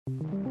On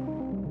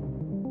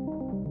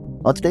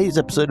today's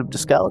episode of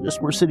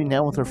Discologist, we're sitting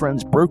down with our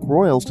friends Broke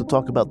Royals to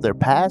talk about their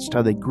past,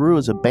 how they grew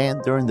as a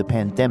band during the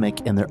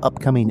pandemic, and their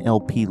upcoming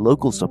LP,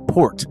 Local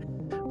Support,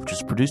 which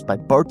is produced by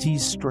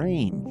Bartees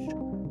Strange.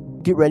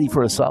 Get ready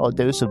for a solid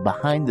dose of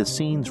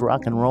behind-the-scenes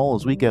rock and roll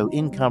as we go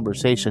in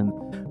conversation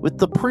with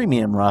the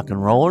premium rock and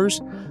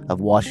rollers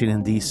of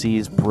Washington,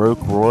 D.C.'s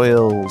Broke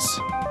Royals.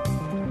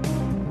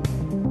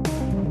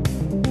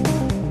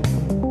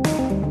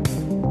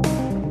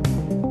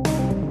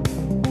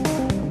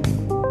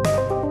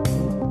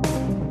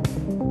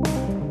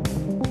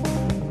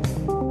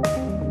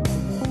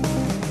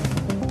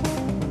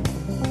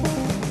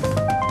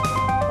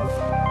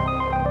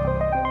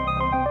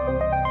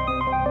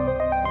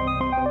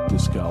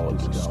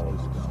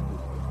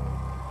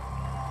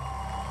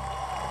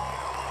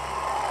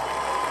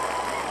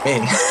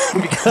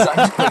 Because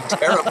I'm doing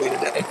terribly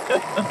today.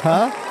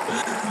 Huh?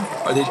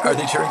 Are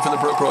they cheering for the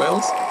Broke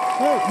Royals?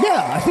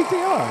 Yeah, I think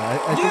they are.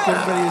 I think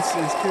everybody is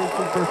cheering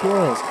for the Broke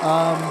Royals.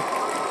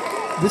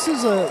 This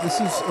is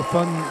a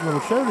fun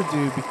little show to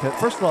do because,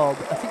 first of all,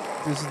 I think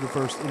this is the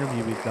first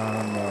interview we've done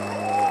on the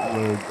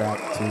road back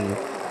to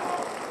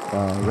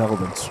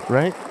Relevance,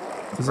 right?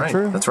 Is it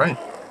true? That's right.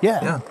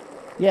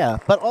 Yeah,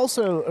 but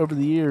also over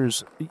the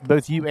years,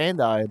 both you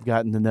and I have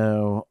gotten to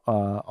know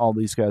all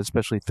these guys,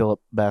 especially Philip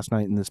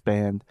Bass-Knight in this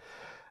band.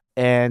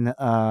 And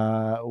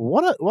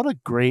what a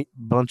great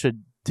bunch of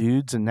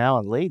dudes, and now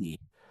a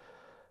lady.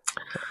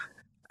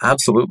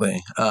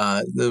 Absolutely.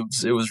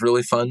 It was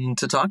really fun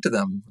to talk to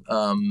them.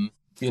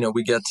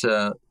 We get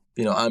to,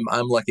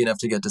 I'm lucky enough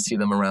to get to see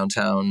them around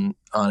town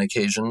on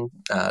occasion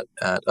at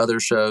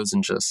other shows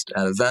and just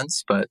at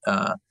events. But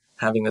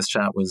having this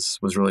chat was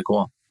really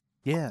cool.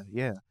 Yeah.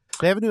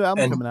 They have a new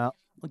album coming out.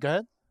 Go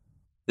ahead.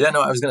 Yeah,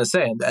 no, I was going to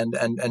say,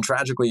 and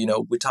tragically,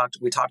 we talked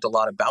a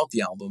lot about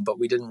the album, but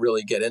we didn't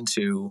really get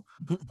into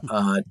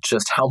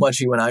just how much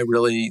you and I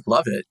really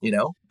love it.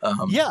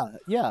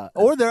 Yeah.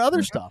 Or their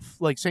other stuff,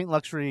 like Saint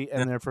Luxury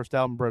and their first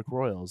album, Broke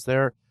Royals.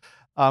 They're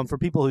for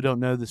people who don't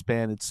know this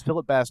band, it's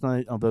Philip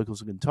Bass-Knight on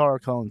vocals and guitar,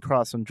 Colin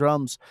Cross on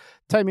drums,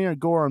 Tymir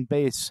Gore on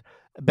bass,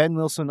 Ben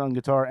Wilson on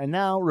guitar, and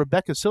now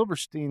Rebecca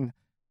Silverstein,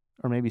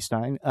 or maybe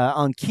Stein,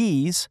 on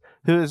keys,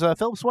 who is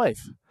Philip's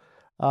wife.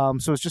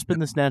 So it's just been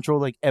this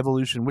natural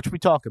evolution, which we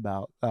talk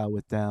about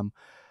with them.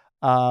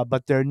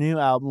 But their new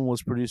album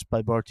was produced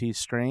by Bartees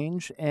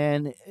Strange.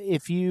 And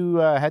if you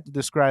had to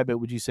describe it,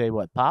 would you say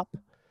what, pop?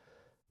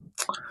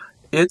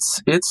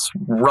 It's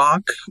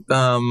rock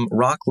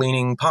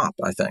leaning pop,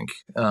 I think.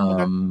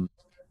 Okay.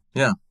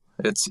 Yeah,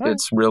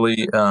 it's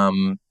really.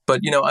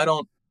 But I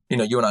don't.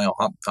 You and I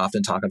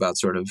often talk about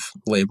sort of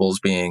labels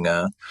being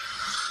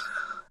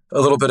a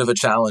little bit of a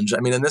challenge.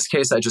 I mean, in this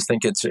case, I just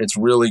think it's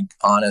really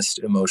honest,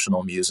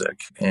 emotional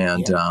music,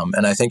 and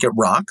I think it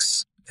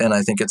rocks, and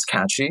I think it's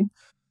catchy,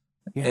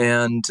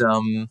 and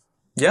and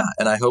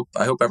I hope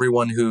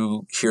everyone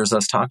who hears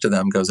us talk to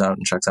them goes out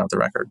and checks out the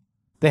record.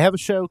 They have a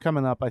show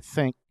coming up, I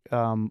think,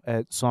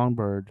 at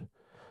Songbird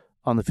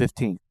on the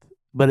 15th,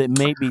 but it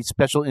may be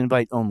special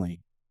invite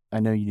only. I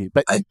know you do,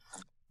 but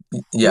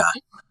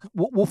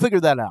we'll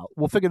figure that out.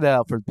 We'll figure that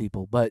out for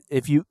people. But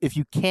if you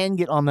can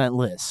get on that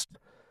list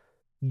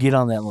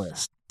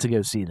to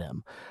go see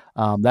them.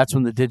 That's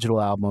when the digital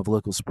album of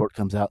Local Support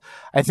comes out.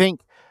 I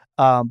think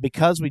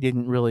because we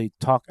didn't really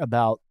talk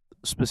about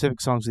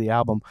specific songs of the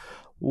album,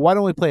 why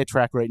don't we play a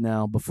track right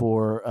now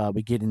before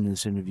we get into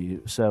this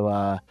interview?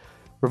 So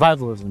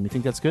Revivalism, you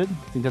think that's good?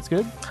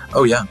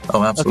 Oh, yeah.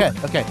 Oh, absolutely.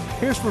 Okay.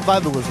 Here's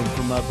Revivalism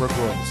from Broke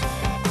Royals.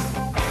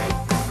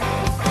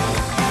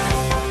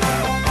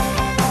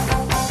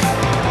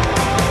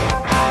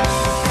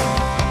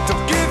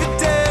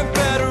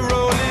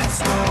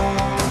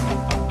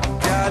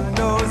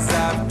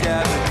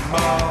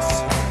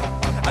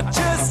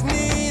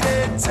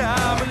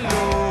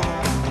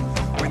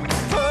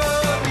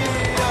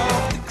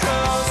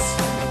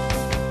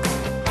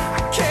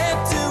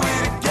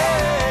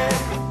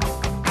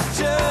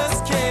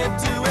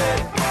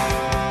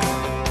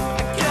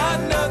 Got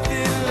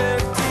nothing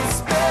left to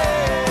spare.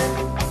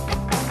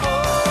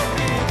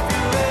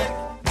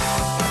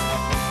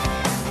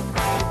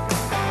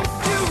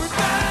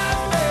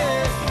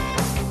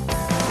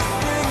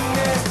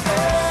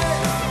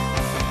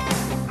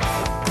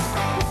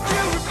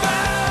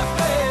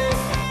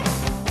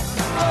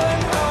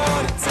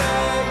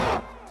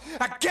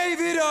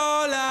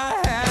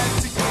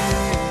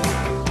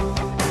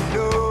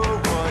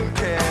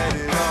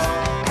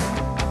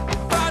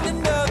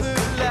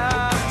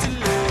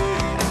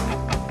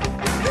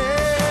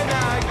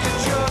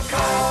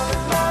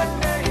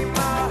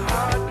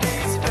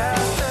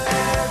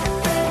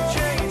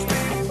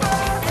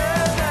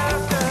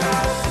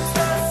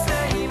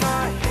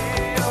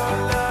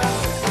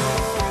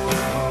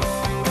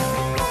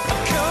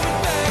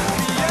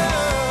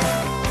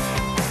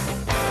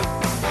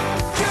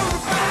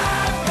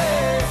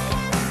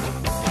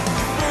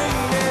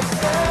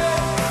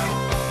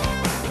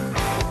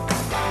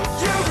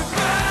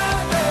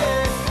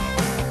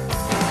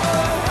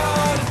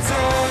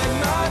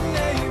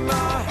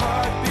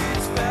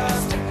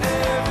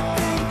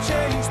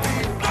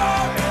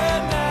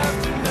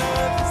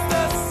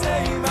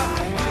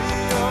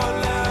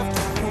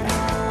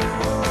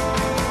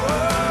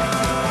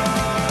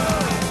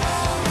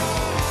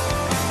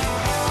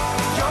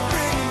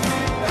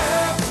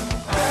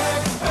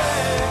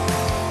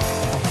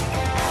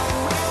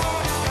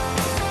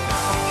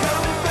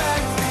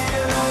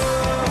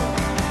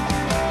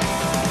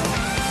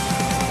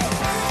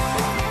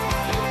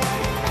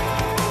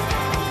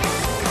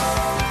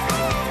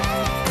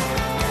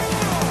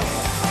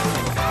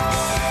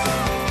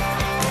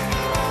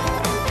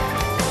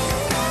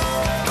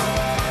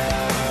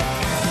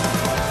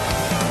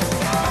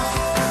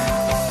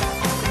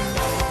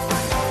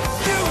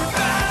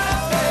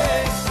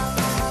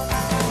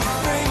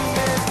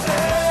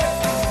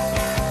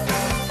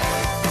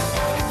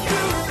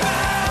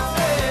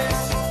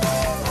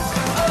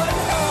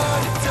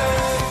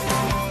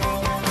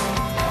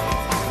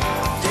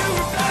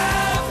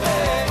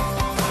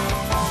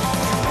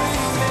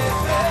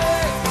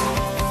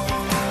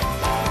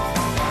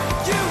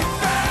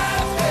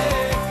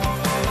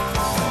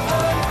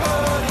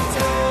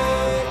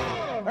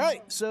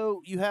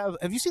 you have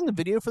you seen the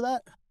video for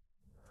that?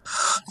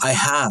 I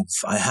have.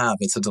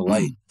 It's a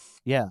delight.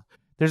 Yeah.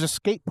 There's a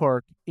skate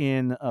park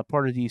in a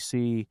part of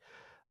DC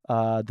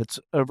that's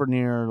over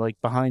near, like,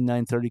 behind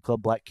 930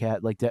 Club Black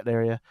Cat, like that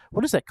area.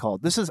 What is that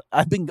called?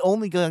 I've been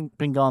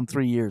gone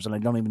 3 years, and I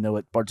don't even know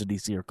what parts of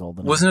DC are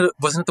called. Wasn't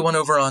it the one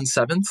over on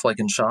 7th, like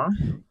in Shaw?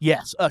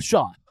 Yes,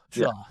 Shaw.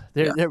 Yeah.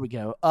 There we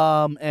go.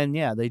 And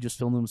yeah, they just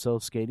filmed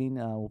themselves skating.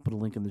 We'll put a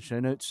link in the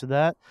show notes to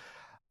that.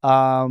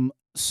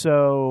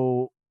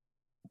 So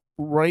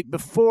right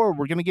before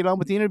we're going to get on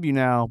with the interview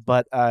now,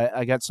 but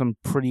I got some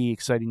pretty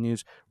exciting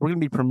news. We're going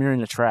to be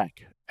premiering a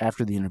track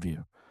after the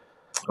interview.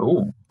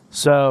 Oh,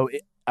 so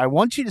I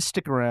want you to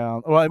stick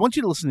around. Well, I want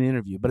you to listen to the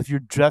interview. But if you're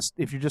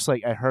just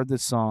like, I heard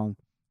this song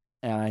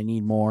and I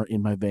need more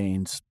in my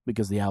veins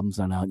because the album's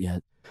not out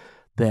yet,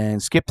 then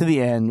skip to the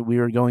end. We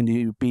are going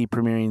to be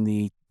premiering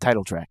the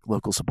title track,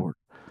 Local Support.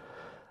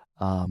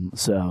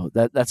 So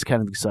that's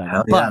kind of exciting.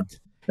 Yeah. But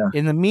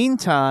in the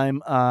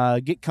meantime,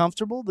 get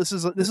comfortable. This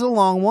is a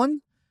long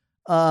one.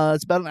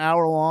 It's about an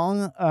hour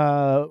long,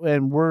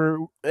 and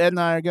Ed and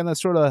I are gonna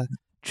sort of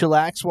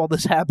chillax while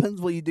this happens,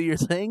 while you do your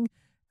thing.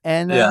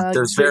 And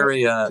there's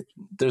very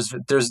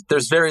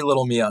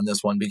little me on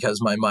this one because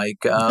my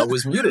mic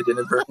was muted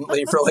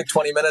inadvertently for like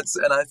 20 minutes,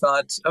 and I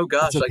thought, oh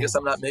gosh, I guess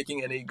I'm not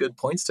making any good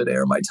points today,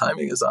 or my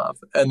timing is off.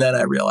 And then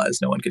I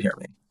realized no one could hear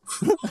me.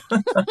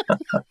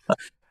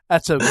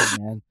 That's okay,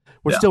 man.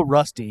 We're still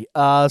rusty.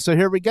 So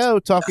here we go,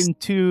 talking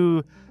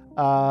to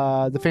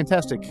the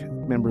fantastic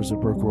members of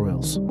Broke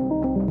Royals.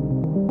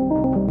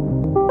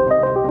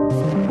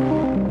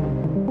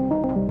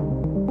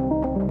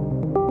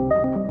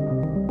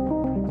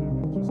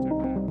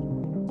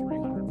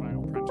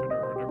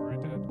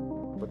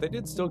 They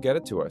did still get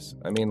it to us.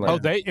 I mean,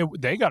 like,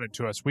 they got it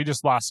to us. We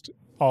just lost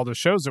all the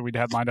shows that we'd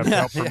had lined up to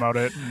help promote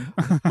it.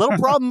 Little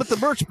problem with the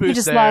merch booth. You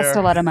just lost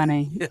a lot of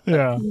money.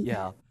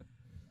 Yeah.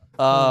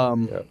 All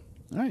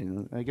right.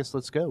 I guess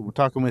let's go. We're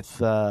talking with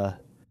the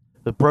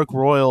Broke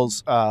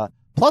Royals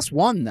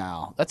 +1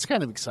 now. That's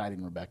kind of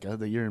exciting, Rebecca,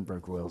 that you're in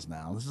Broke Royals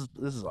now.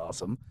 This is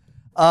awesome.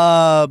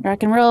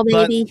 Rock and roll,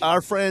 baby. But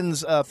our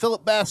friends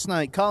Philip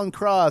Basnight, Colin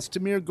Cross,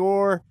 Tamir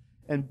Gore,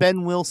 and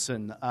Ben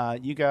Wilson,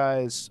 you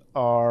guys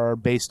are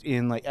based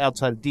in, like,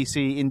 outside of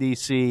DC, in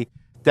DC,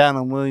 down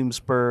in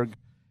Williamsburg,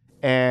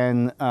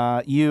 and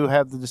you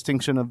have the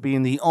distinction of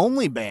being the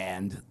only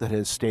band that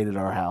has stayed at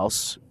our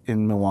house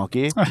in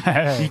Milwaukee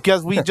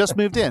because we just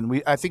moved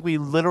in. I think we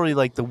literally,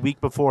 like, the week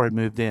before had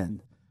moved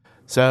in,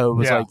 so it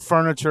was like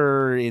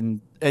furniture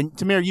and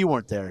Tamir, you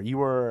weren't there. You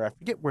were, I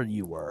forget where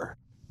you were.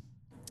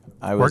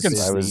 I was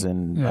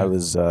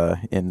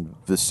in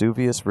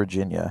Vesuvius,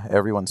 Virginia,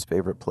 everyone's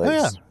favorite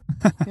place.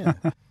 Oh, yeah.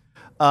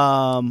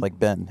 Like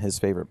Ben, his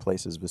favorite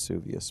place is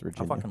Vesuvius,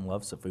 Virginia. I fucking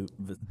love Vesuvius.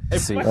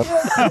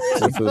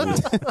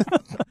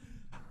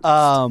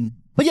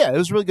 But yeah, it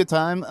was a really good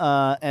time.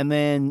 And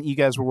then you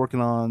guys started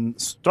working on,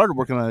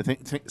 I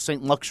think,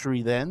 Saint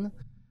Luxury then,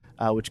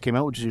 which came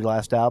out, which is your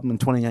last album in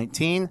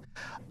 2019.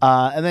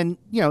 And then,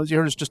 as you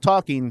heard us just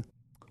talking,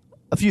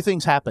 a few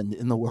things happened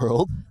in the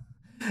world.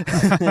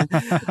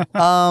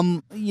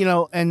 And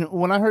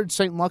when I heard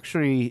Saint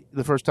Luxury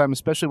the first time,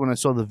 especially when I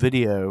saw the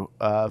video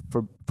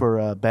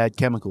for Bad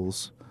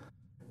Chemicals,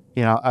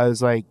 I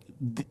was like,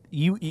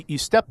 you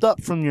stepped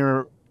up from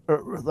your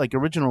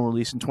original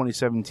release in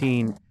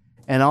 2017,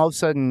 and all of a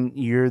sudden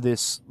you're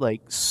this,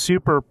 like,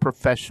 super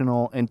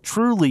professional and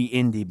truly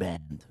indie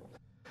band.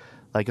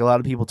 Like, a lot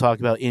of people talk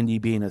about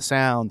indie being a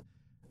sound,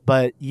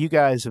 but you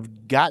guys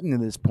have gotten to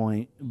this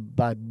point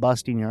by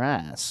busting your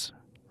ass,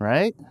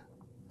 right?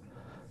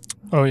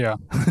 Oh, yeah.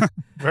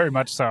 Very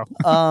much so.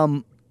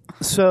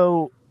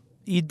 So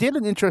you did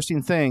an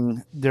interesting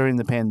thing during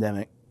the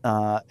pandemic,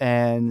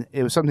 and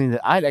it was something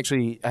that I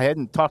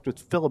hadn't talked with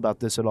Phil about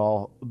this at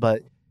all,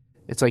 but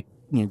it's like,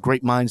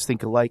 great minds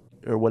think alike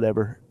or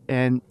whatever.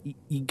 And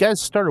you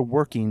guys started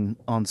working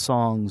on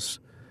songs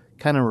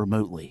kind of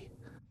remotely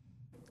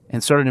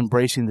and started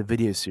embracing the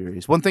video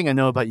series. One thing I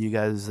know about you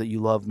guys is that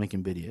you love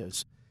making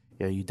videos.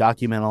 You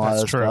document a lot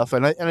of stuff,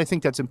 and I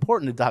think that's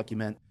important to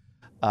document.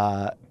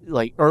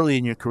 Like early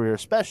in your career,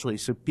 especially,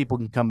 so people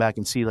can come back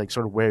and see, like,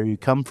 sort of where you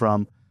come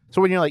from.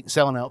 So when you're, like,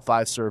 selling out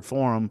Five Serve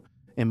Forum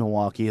in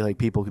Milwaukee, like,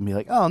 people can be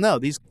like, oh no,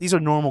 these are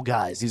normal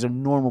guys, these are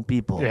normal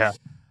people. Yeah.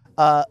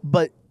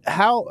 But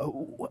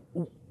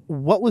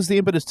what was the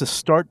impetus to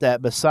start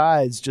that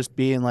besides just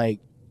being like,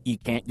 you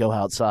can't go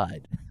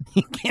outside,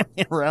 you can't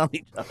be around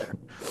each other?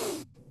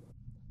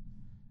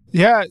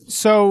 Yeah.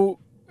 So,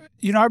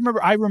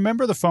 I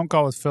remember the phone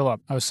call with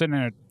Philip. I was sitting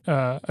in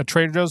a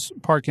Trader Joe's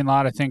parking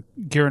lot, I think,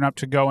 gearing up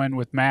to go in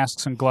with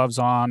masks and gloves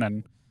on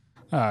and,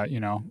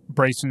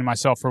 bracing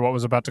myself for what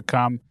was about to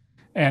come.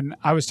 And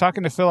I was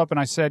talking to Philip and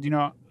I said,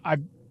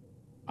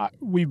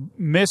 we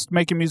missed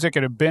making music.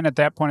 It had been, at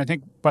that point, I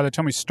think by the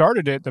time we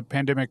started it, the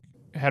pandemic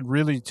had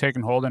really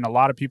taken hold and a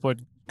lot of people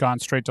had gone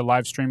straight to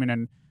live streaming.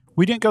 And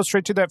we didn't go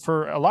straight to that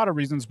for a lot of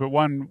reasons. But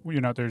one,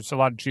 there's a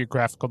lot of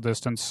geographical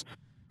distance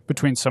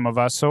between some of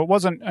us. So it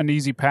wasn't an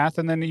easy path.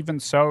 And then even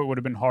so, it would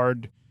have been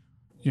hard,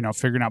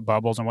 figuring out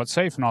bubbles and what's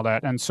safe and all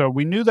that. And so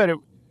we knew that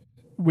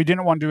we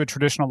didn't want to do a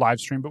traditional live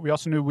stream, but we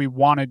also knew we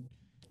wanted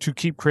to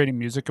keep creating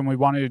music and we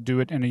wanted to do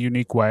it in a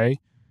unique way.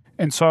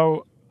 And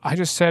so I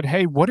just said,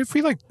 hey, what if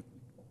we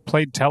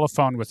played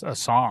telephone with a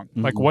song?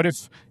 Mm-hmm. Like, what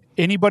if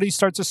anybody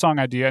starts a song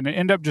idea? And it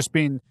ended up just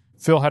being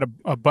Phil had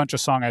a bunch of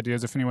song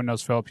ideas. If anyone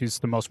knows Philip, he's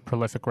the most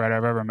prolific writer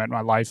I've ever met in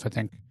my life. I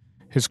think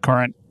his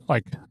current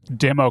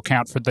demo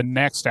count for the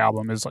next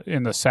album is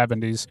in the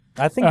 70s.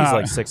 I think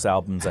he's 6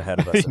 albums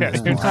ahead of us. Yeah,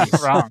 you're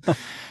not wrong.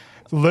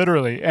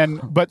 Literally.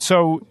 But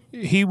so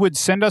he would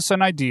send us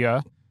an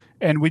idea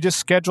and we just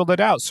scheduled it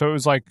out. So it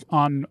was I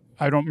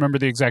don't remember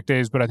the exact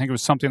days, but I think it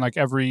was something like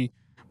every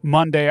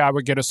Monday I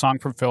would get a song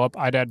from Philip.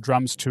 I'd add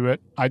drums to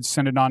it. I'd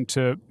send it on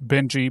to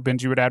Benji.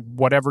 Benji would add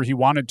whatever he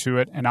wanted to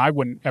it, and I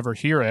wouldn't ever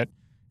hear it.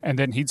 And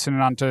then he'd send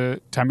it on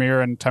to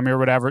Tamir, and Tamir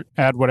would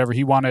add whatever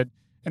he wanted.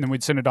 And then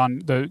we'd send it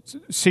on. The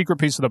secret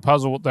piece of the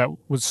puzzle that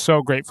was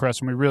so great for us,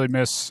 and we really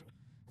miss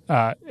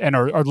and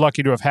are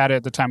lucky to have had it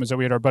at the time, is that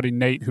we had our buddy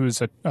Nate, who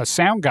is a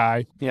sound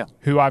guy,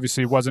 who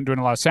obviously wasn't doing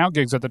a lot of sound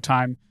gigs at the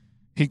time.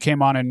 He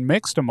came on and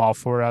mixed them all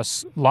for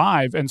us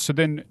live. And so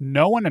then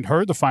no one had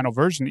heard the final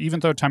version, even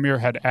though Tamir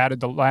had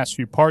added the last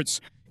few parts.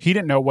 He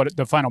didn't know what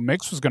the final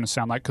mix was going to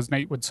sound like because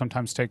Nate would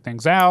sometimes take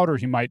things out or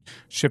he might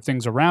shift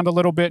things around a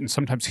little bit. And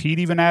sometimes he'd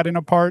even add in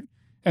a part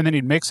and then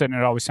he'd mix it and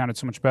it always sounded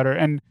so much better.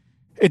 And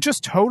it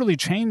just totally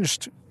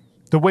changed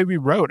the way we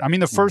wrote. I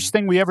mean, the first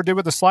thing we ever did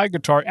with the slide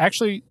guitar,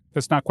 actually,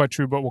 that's not quite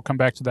true, but we'll come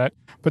back to that.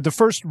 But the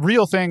first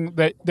real thing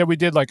that we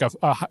did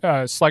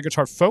a slide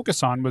guitar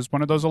focus on was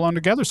one of those Alone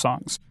Together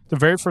songs. The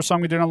very first song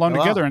we did Alone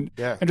Together. And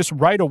just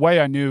right away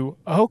I knew,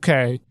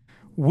 okay,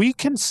 we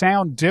can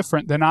sound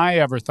different than I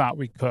ever thought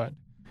we could.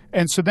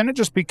 And so then it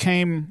just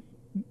became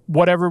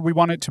whatever we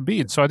want it to be.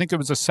 And so I think it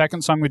was the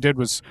second song we did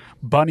was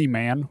Bunny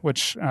Man,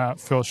 which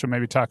Phil should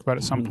maybe talk about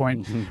at some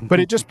point. But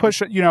it just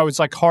pushed, it's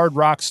like hard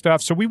rock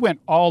stuff. So we went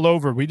all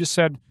over. We just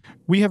said,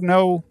 we have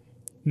no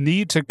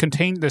need to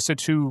contain this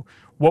into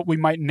what we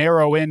might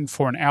narrow in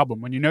for an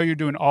album. When you're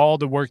doing all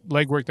the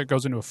legwork that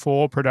goes into a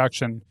full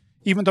production,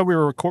 even though we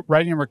were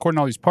writing and recording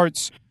all these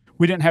parts,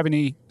 we didn't have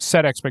any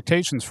set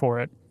expectations for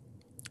it.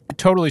 It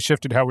totally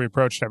shifted how we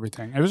approached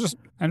everything. It was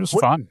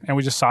fun, and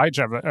we just saw each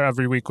other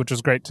every week, which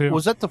was great too.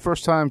 Was that the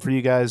first time for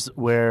you guys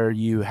where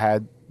you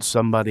had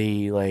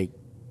somebody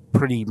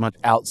pretty much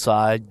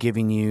outside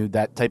giving you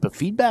that type of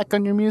feedback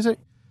on your music?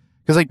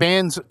 Because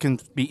bands can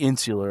be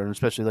insular, and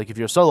especially if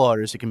you're a solo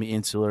artist, it can be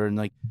insular,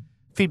 and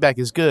feedback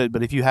is good.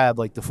 But if you have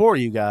the four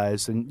of you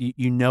guys, then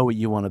you know what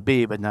you want to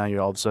be, but now you're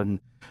all of a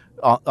sudden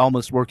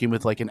almost working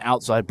with an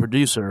outside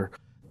producer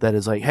that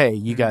is hey,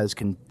 you guys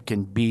can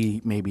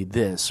be maybe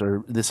this,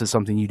 or this is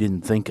something you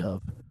didn't think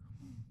of.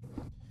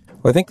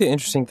 Well, I think the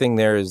interesting thing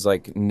there is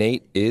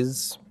Nate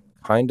is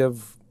kind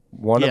of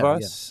one of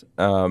us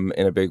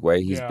in a big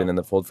way. He's been in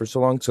the fold for so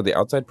long. So the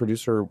outside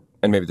producer,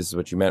 and maybe this is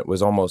what you meant,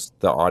 was almost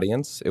the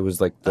audience. It was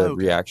the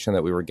reaction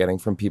that we were getting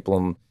from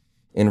people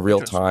in real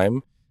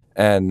time.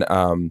 And,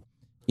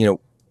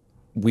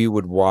 we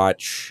would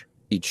watch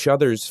each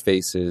other's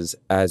faces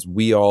as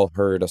we all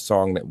heard a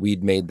song that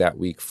we'd made that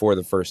week for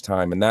the first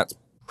time. And that's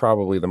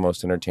probably the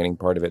most entertaining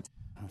part of it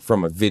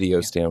from a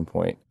video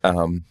standpoint.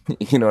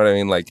 You know what I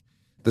mean?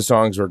 The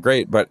songs were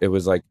great, but it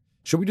was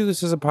should we do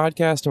this as a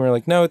podcast? And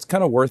we're no, it's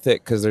kind of worth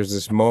it because there's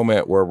this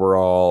moment where we're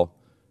all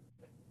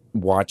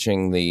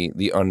watching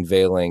the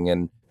unveiling,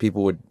 and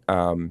people would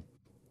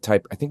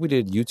type. I think we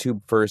did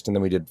YouTube first, and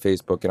then we did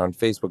Facebook. And on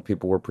Facebook,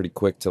 people were pretty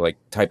quick to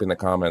type in the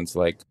comments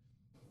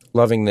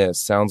loving this.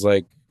 Sounds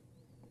like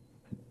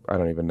I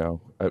don't even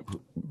know.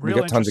 We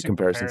got tons of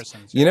comparisons.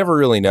 You never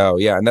really know.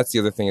 Yeah, and that's the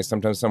other thing is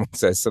sometimes someone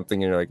says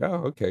something and you're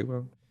oh, okay,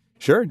 well,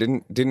 sure.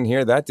 Didn't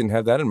hear that. Didn't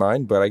have that in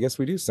mind. But I guess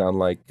we do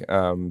sound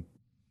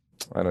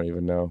I don't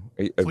even know.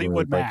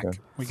 Fleetwood Mac.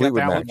 We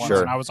Fleetwood got that Mac, one once,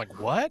 sure. and I was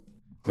what?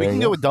 We can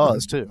go with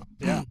Dawes too.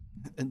 Yeah.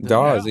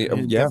 Dawes,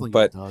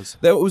 but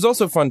that was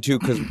also fun too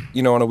because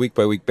on a week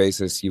by week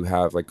basis you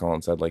have, like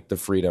Colin said, the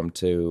freedom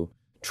to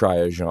try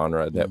a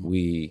genre that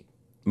we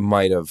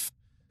might have.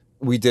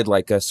 We did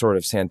a sort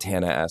of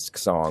Santana-esque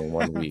song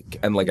one week,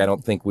 and I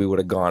don't think we would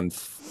have gone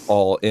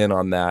all in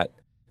on that.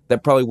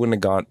 That probably wouldn't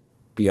have gone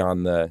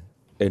beyond the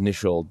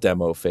initial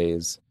demo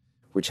phase,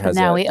 which has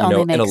an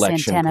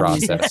election Santana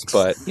process.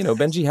 But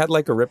Benji had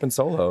a ripping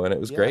solo, and it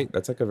was great.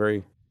 That's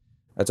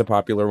that's a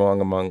popular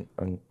one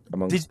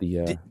amongst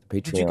the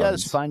Patreons. Did you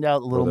guys find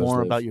out a little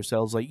more about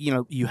yourselves?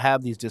 You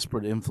have these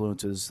disparate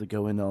influences that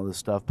go into all this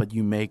stuff, but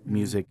you make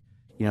music.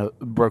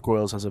 Broke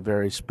Royals has a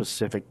very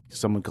specific,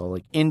 someone call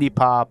indie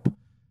pop,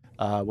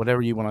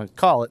 whatever you want to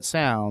call it,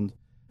 sound.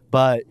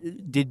 But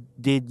did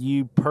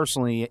you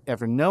personally,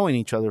 after knowing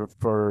each other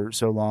for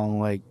so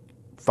long,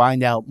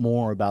 find out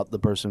more about the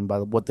person by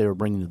what they were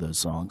bringing to those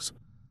songs?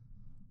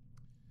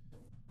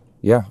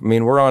 Yeah, I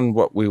mean, we're on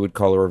what we would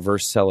call a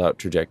reverse sellout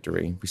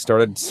trajectory. We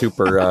started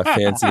super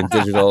fancy and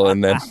digital,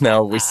 and then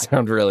now we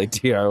sound really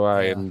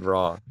DIY and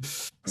raw.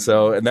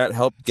 So, and that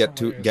helped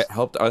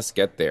helped us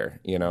get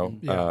there, And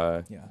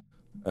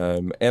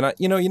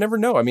you never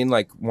know. I mean,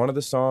 one of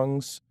the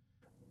songs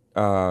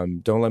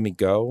Don't Let Me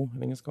Go, I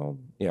think it's called.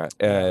 Yeah.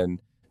 And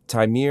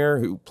Taimir,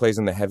 who plays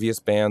in the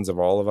heaviest bands of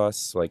all of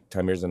us, like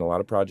Taimir's in a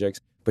lot of projects,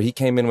 but he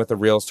came in with a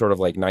real sort of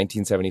like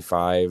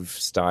 1975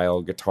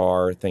 style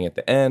guitar thing at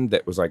the end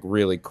that was like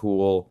really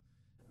cool,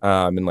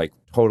 and like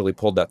totally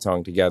pulled that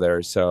song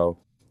together. So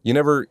you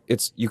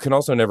can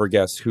also never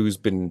guess who's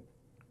been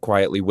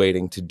quietly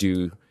waiting to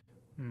do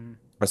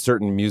a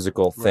certain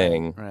musical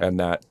thing, right. and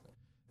that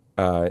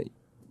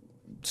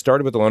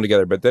started with Alone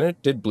Together, but then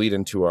it did bleed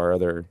into our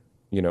other,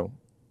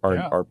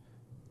 our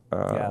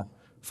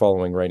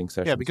following writing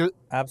sessions. Yeah, because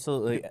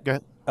absolutely. Go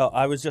ahead. Oh,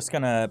 I was just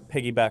gonna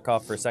piggyback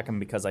off for a second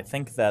because I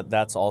think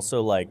that's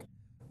also like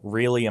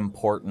really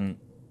important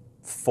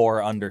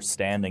for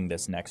understanding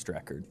this next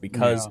record,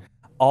 because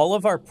all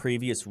of our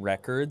previous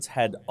records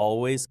had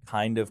always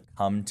kind of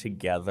come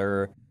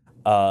together.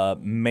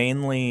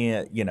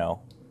 Mainly,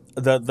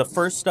 the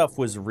first stuff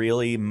was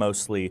really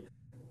mostly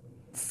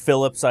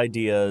Philip's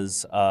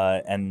ideas,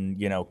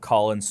 and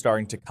Colin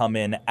starting to come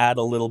in, add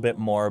a little bit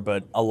more,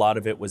 but a lot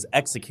of it was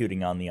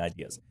executing on the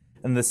ideas.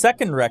 And the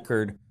second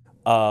record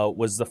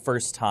was the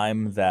first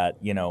time that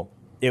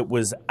it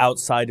was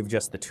outside of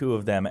just the two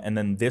of them. And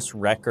then this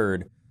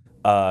record,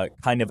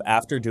 kind of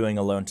after doing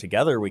Alone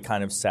Together, we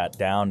kind of sat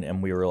down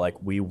and we were like,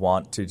 we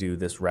want to do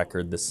this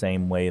record the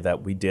same way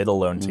that we did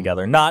Alone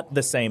Together. Not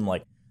the same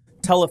like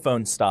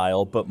Telephone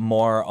style, but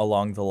more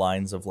along the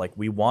lines of like,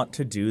 we want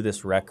to do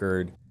this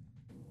record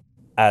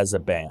as a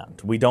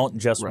band. We don't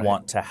just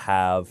want to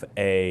have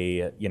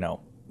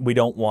we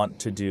don't want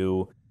to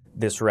do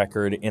this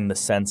record in the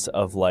sense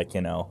of like,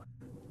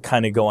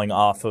 kind of going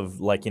off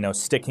of like,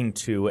 sticking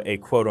to a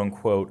quote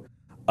unquote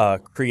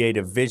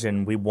creative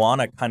vision. We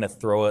want to kind of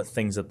throw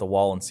things at the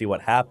wall and see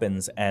what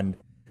happens. And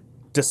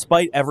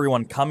despite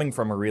everyone coming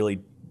from a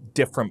really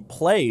different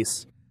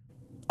place,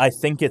 I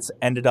think it's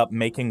ended up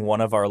making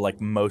one of our like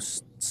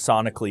most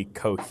sonically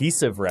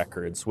cohesive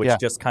records, which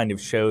just kind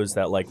of shows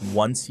that like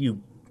once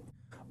you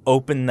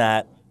open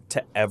that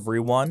to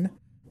everyone,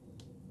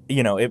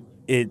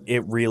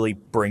 it really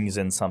brings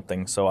in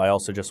something. So I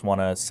also just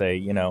want to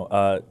say,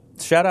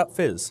 shout out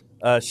Fizz.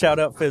 Shout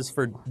out Fizz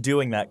for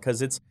doing that,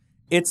 because it's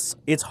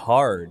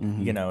hard,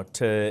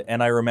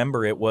 and I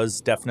remember it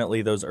was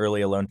definitely those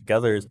early Alone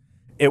Togethers.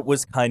 It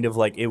was kind of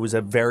like, it was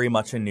a very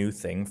much a new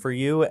thing for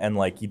you, and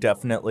like you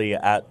definitely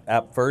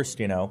at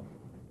first, I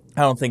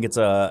don't think it's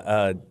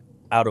a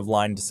out of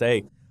line to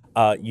say,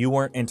 you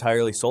weren't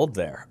entirely sold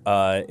there.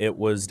 It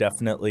was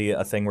definitely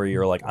a thing where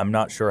you're like, I'm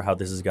not sure how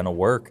this is going to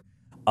work.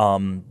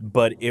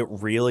 But it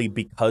really,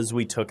 because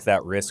we took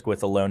that risk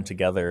with Alone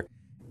Together,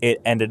 it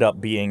ended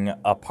up being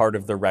a part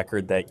of the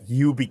record that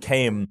you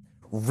became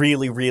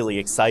really, really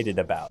excited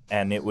about.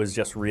 And it was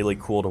just really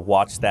cool to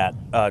watch that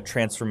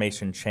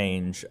transformation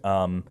change,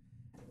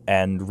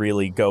 and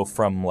really go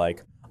from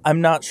like, I'm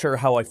not sure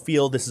how I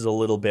feel, this is a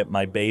little bit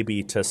my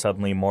baby, to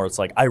suddenly more it's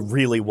like, I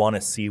really want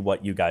to see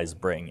what you guys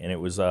bring. And it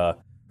was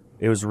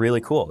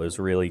really cool. It was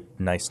really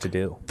nice to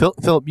do.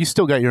 Philip, you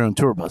still got your own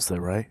tour bus though,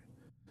 right?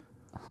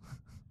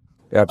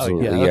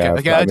 Absolutely.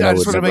 Okay. I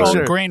just want to make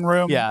sure. Green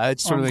room. Yeah, I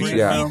just want to make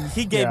sure.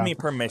 He gave me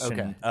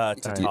permission to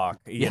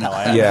talk.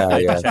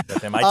 I checked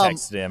with him. I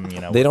texted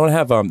him. They don't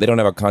have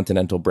a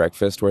continental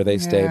breakfast where they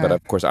stay, but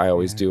of course I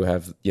always do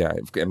have. Yeah,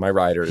 and my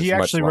rider is He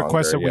much actually longer,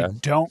 requested we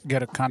don't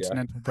get a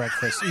continental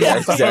breakfast. Yeah,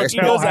 exactly.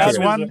 He goes has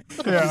out one.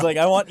 He's like,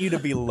 I want you to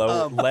be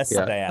less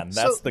than.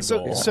 That's the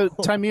goal. So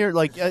Taimir,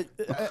 like,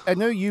 I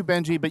know you,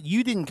 Benji, but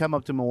you didn't come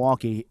up to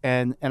Milwaukee,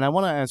 and I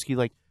want to ask you,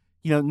 like,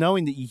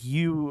 knowing that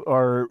you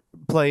are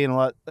playing a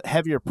lot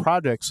heavier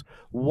projects,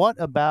 what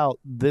about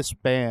this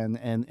band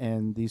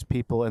and these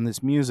people and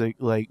this music,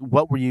 like,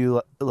 what were you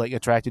like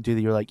attracted to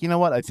that you're like, you know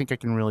what, I think I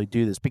can really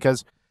do this?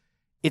 Because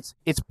it's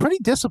pretty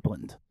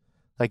disciplined,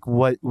 like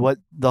what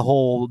the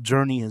whole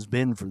journey has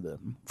been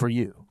for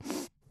you.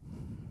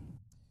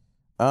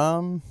 I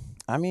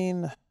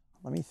mean,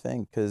 let me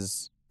think,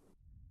 because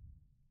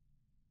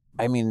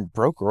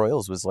Broke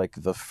Royals was like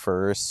the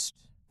first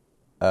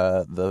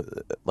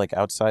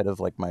outside of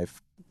like my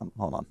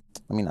hold on,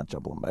 let me not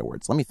jumble in my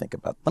words, let me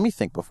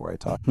think before I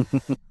talk.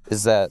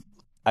 Is that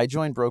I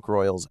joined Broke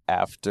Royals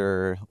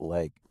after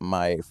like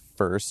my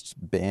first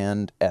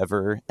band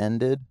ever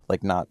ended,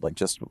 like not like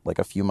just like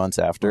a few months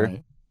after,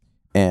 right.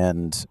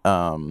 and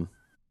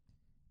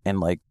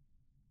like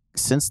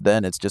since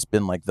then it's just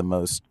been like the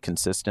most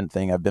consistent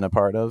thing I've been a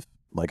part of.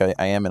 Like I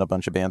am in a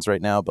bunch of bands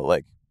right now, but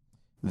like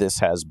this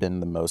has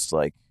been the most,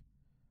 like,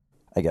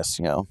 I guess,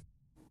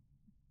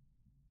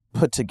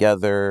 put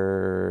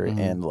together,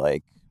 and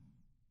like,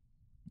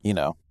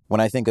 when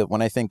I think of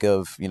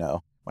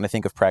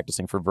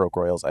practicing for Broke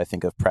Royals, I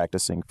think of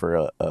practicing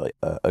for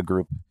a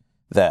group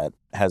that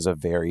has a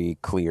very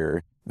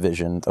clear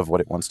vision of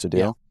what it wants to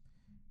do.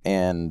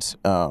 And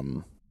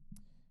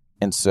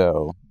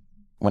so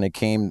when it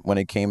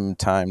came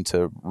time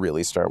to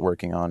really start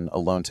working on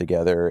Alone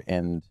Together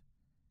and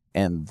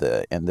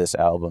this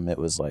album, it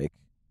was like,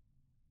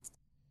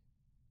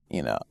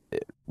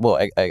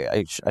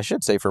 I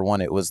should say, for one,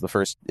 it was the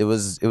first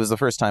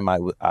time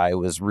I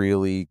was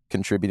really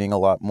contributing a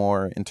lot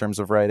more in terms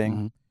of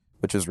writing,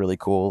 which was really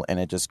cool, and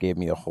it just gave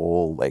me a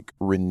whole like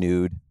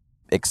renewed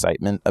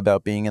excitement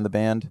about being in the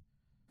band.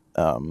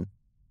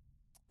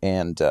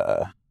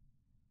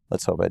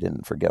 Let's hope I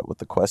didn't forget what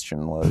the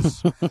question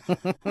was.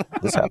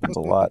 This happens a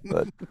lot,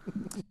 but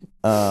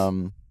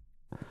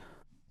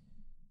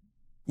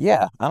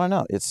yeah, I don't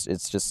know.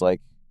 It's just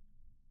like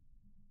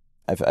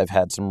I've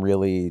had some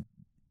really.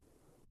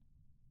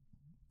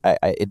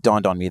 It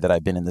dawned on me that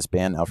I've been in this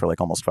band now for like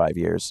almost 5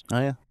 years. Oh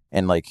yeah,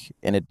 and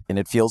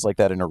it feels like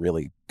that in a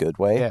really good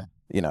way. Yeah,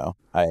 you know,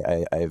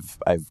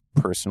 I've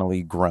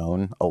personally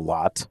grown a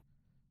lot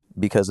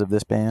because of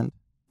this band,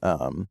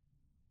 and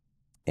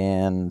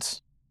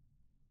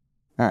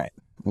all right,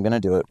 I'm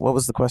gonna do it. What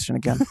was the question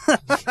again?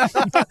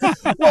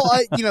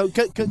 Well,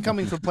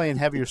 coming from playing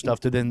heavier stuff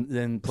to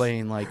then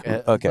playing like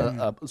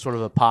a sort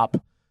of a pop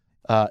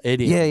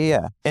idiom.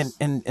 Yeah.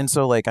 And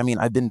so like, I mean,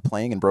 I've been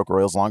playing in Broke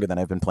Royals longer than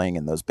I've been playing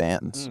in those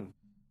bands.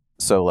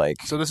 So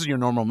this is your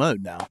normal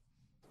mode now.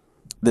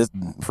 This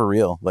for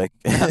real. Like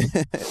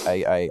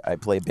I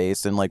play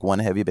bass in like one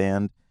heavy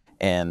band,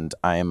 and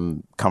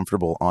I'm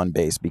comfortable on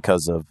bass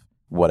because of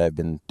what I've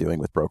been doing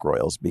with Broke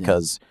Royals,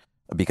 because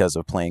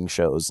of playing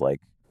shows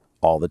like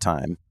all the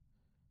time,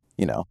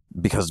 you know,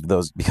 because of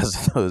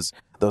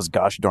those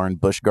gosh darn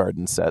Busch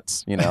Garden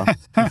sets, you know.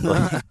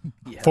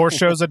 4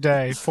 shows a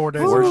day, 4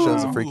 days. 4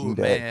 shows a freaking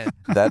day.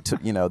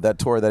 That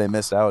tour that I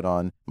missed out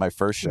on, my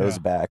first shows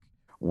back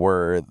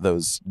were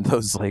those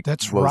like.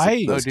 That's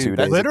right. Those 2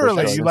 days.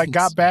 Literally, you like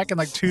got back and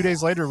like 2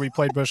 days later we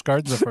played Busch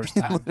Gardens the first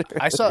time.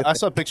 I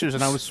saw pictures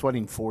and I was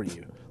sweating for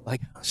you.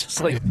 Like I was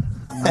just like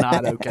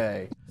not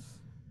okay.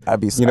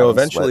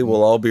 Eventually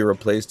we'll all be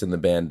replaced in the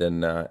band,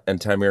 and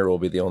Tamir will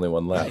be the only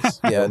one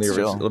left. Yeah,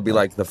 it'll be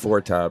like the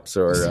Four Tops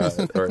or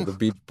the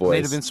Beach Boys.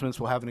 Native Instruments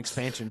will have an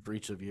expansion for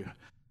each of you.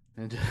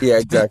 And yeah,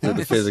 exactly,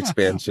 the Fizz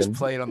expansion. Just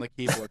play it on the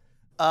keyboard.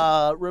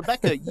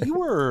 Rebecca, you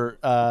were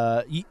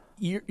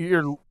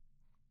you're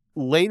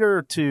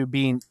later to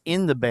being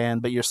in the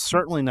band, but you're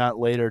certainly not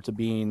later to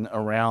being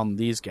around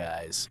these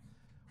guys.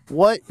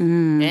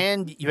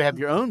 And you have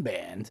your own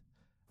band.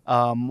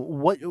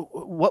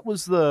 What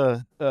was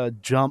the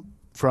jump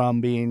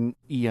from being,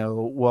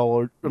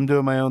 I'm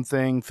doing my own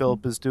thing,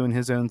 Philip is doing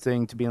his own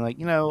thing, to being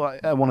like,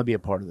 I want to be a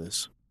part of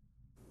this?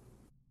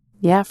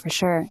 Yeah, for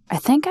sure. I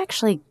think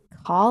actually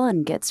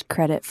Colin gets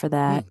credit for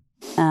that.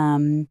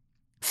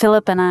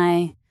 Philip and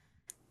I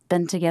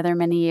been together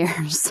many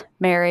years,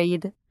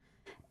 married,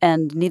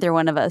 and neither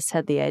one of us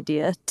had the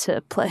idea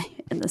to play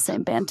in the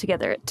same band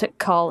together. It took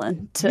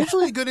Colin to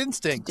usually a good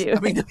instinct. I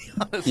mean, to be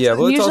honest. Yeah,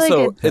 well,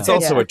 it's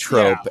also a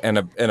trope and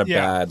a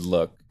bad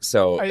look.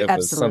 So it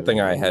was something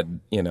I had,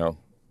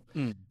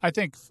 I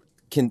think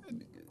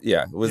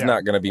it was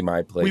not going to be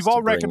my place. We've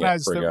all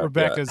recognized that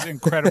Rebecca's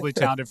incredibly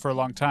talented for a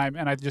long time,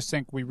 and I just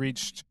think we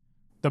reached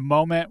the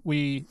moment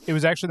it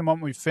was actually the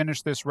moment we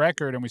finished this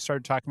record and we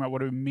started talking about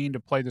what it would mean to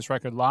play this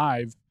record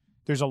live.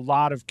 There's a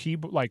lot of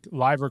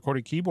live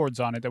recorded keyboards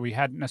on it that we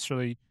hadn't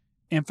necessarily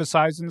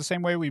emphasized in the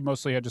same way. We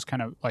mostly had just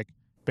kind of like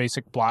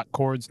basic block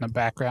chords in the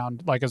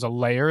background, like as a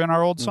layer in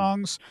our old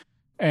songs.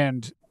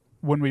 And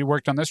when we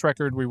worked on this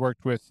record, we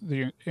worked with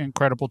the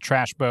incredible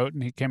Trash Boat,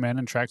 and he came in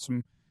and tracked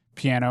some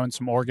piano and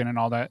some organ and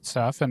all that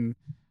stuff. And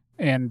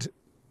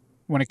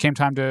when it came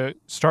time to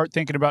start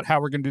thinking about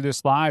how we're going to do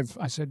this live,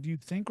 I said, do you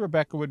think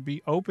Rebecca would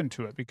be open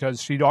to it?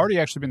 Because she'd already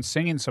actually been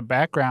singing some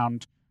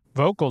background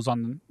vocals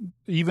on,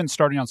 even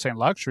starting on Saint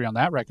Luxury on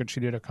that record.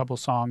 She did a couple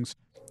songs,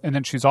 and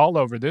then she's all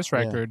over this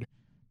record.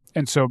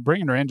 And so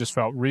bringing her in just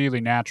felt really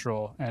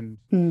natural. And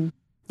I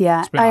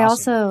awesome.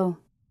 Also,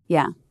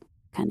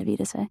 kind of you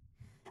to say.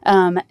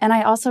 And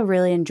I also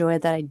really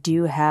enjoyed that I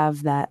do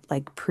have that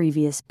like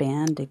previous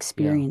band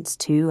experience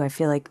too. I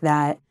feel like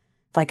that,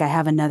 like I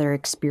have another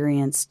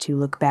experience to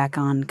look back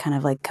on, kind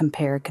of like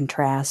compare,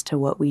 contrast to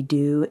what we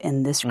do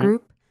in this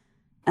group.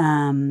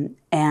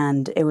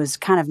 And it was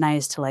kind of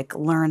nice to like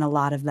learn a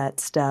lot of that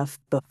stuff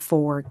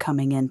before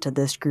coming into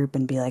this group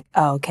and be like,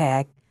 oh,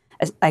 okay,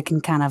 I can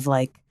kind of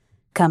like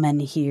come in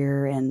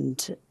here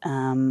and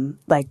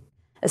like,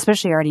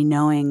 especially already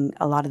knowing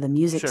a lot of the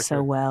music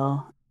so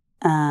well.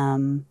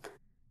 And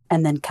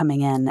then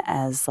coming in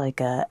as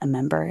like a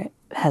member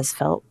has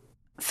felt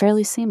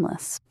fairly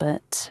seamless,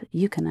 but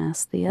you can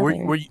ask the other.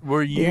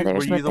 Were you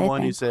the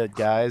one who said,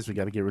 guys, we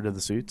got to get rid of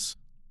the suits? ...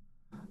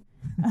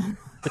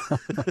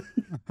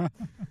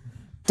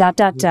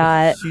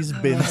 She's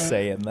been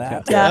saying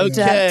that.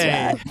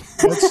 Okay.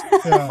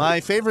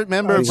 My favorite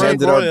member of Broke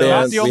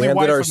Royals. We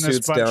handed our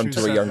suits down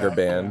to a younger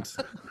band.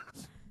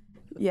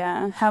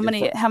 Yeah. How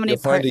many You'll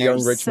find a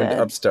young Richmond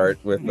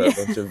upstart with a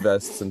bunch of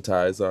vests and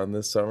ties on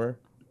this summer.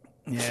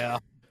 Yeah.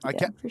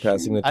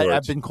 Passing the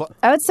torch.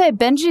 I would say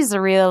Benji's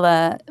a real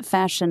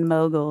fashion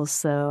mogul,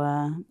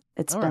 so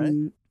it's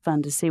been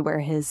fun to see where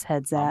his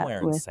head's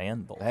at with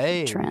sandals.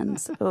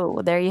 Trends.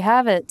 Oh, there you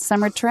have it.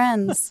 Summer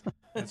trends.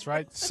 That's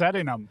right.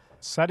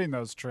 Setting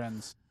those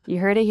trends. You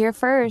heard it here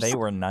first. They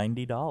were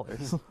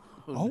 $90.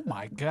 Oh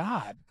my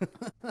God.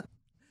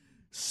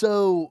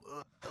 So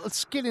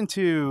let's get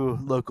into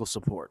local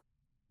support.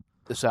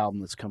 This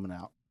album that's coming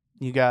out.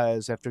 you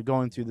guys, after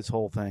going through this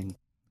whole thing,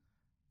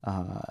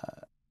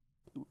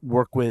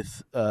 work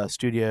with a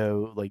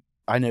studio like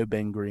I know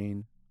Ben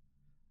Green.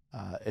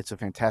 It's a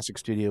fantastic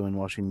studio in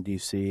Washington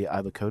D.C.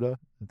 Ivacota,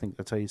 I think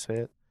that's how you say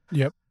it.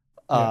 Yep.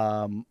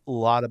 A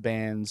lot of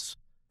bands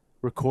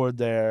record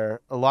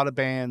there. A lot of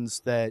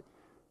bands that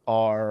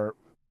are,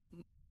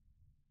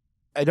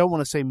 I don't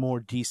want to say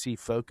more DC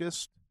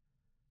focused,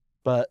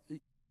 but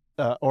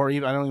or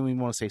even I don't even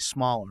want to say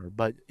smaller,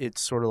 but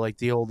it's sort of like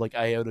the old like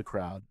Iota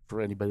crowd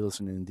for anybody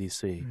listening in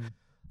DC.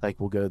 Like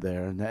we'll go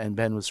there, and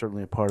Ben was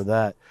certainly a part of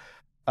that.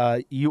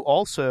 You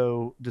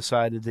also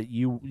decided that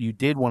you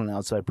did want an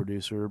outside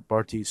producer,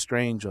 Bartees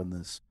Strange, on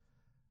this.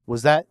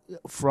 Was that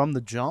from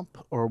the jump,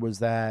 or was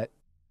that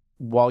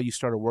while you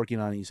started working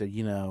on it, you said,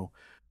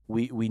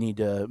 we need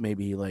to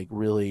maybe like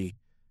really,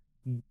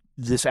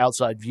 this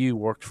outside view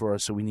worked for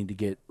us, so we need to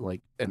get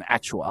like an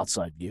actual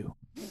outside view?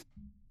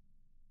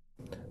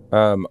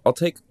 I'll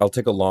take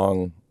the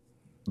long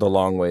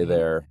way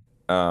there,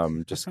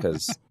 just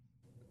because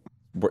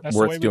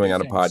worth doing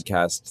on a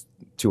podcast.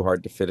 Too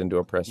hard to fit into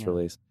a press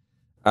release.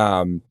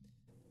 Before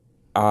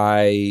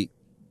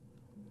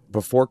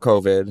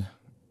COVID,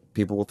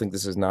 people will think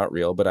this is not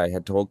real, but I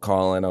had told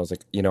Colin, I was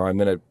like, I'm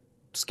going to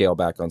scale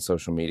back on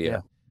social media.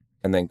 Yeah.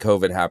 And then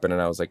COVID happened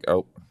and I was like,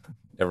 oh,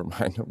 never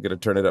mind. I'm going to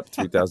turn it up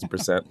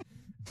 3,000%.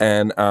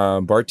 And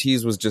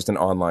Bartees was just an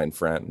online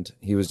friend.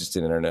 He was just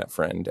an internet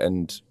friend.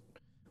 And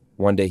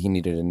one day he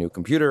needed a new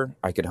computer.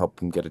 I could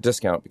help him get a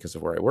discount because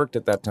of where I worked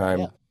at that time.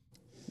 Yeah.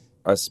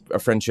 A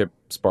friendship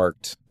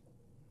sparked.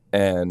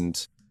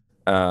 And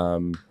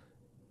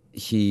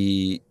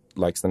he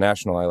likes the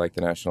National. I like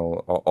the National.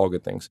 All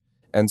good things.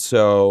 And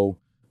so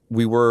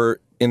we were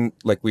in,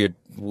 like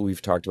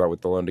we've talked about with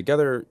the Alone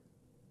Together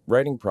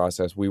writing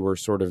process, we were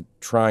sort of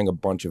trying a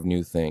bunch of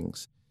new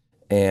things.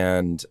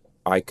 And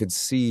I could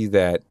see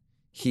that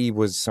he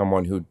was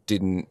someone who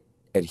didn't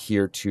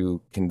adhere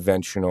to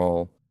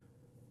conventional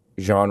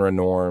genre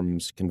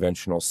norms,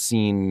 conventional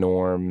scene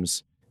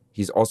norms.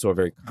 He's also a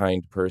very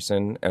kind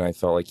person, and I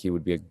felt like he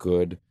would be a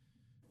good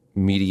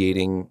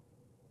mediating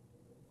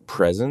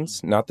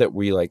presence. Not that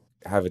we like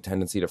have a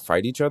tendency to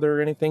fight each other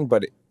or anything,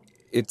 but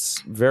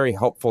it's very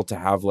helpful to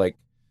have like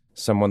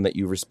someone that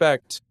you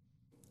respect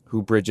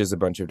who bridges a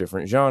bunch of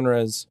different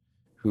genres,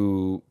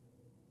 who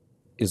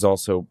is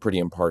also pretty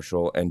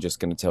impartial and just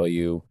going to tell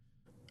you,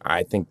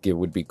 I think it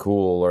would be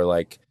cool, or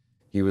like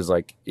he was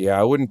like, yeah,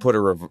 I wouldn't put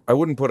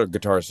a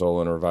guitar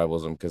solo in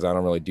Revivalism because I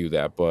don't really do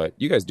that, but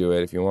you guys do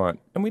it if you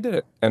want. And we did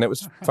it, and it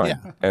was fine.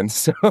 Yeah. And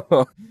so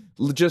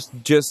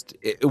just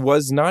it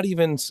was not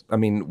even, I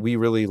mean, we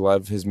really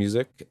love his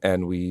music,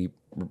 and we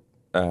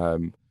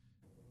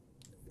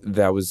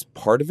that was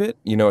part of it.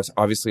 It's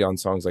obviously on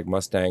songs like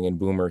Mustang and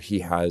Boomer, he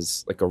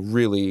has like a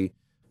really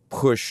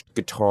pushed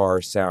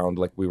guitar sound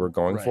like we were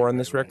going for on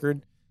this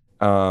record.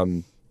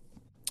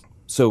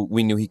 So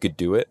we knew he could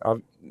do it,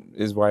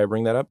 is why I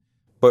bring that up.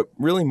 But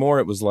really more,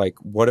 it was like,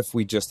 what if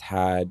we just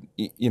had,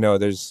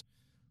 there's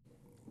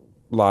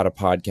a lot of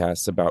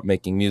podcasts about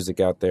making music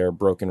out there.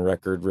 Broken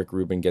Record, Rick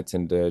Rubin gets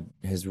into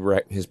his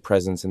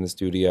presence in the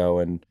studio,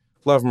 and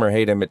love him or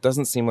hate him, it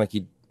doesn't seem like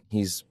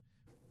he's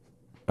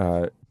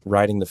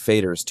riding the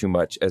faders too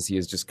much, as he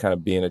is just kind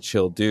of being a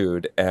chill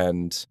dude.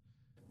 And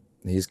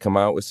he's come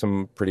out with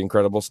some pretty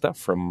incredible stuff,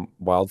 from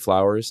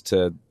Wildflowers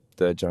to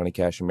the Johnny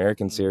Cash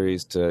American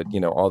series to,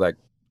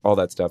 all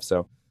that stuff.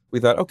 So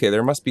we thought, okay,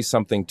 there must be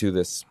something to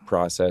this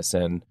process.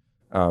 And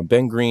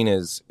Ben Green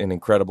is an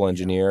incredible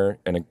engineer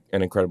and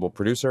an incredible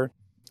producer,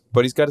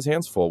 but he's got his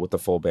hands full with the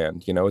full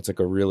band. It's like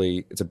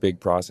it's a big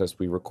process.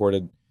 We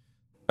recorded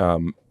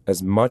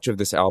as much of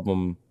this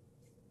album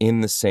in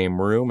the same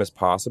room as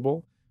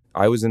possible.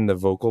 I was in the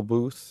vocal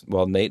booth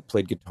while Nate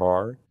played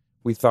guitar.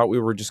 We thought we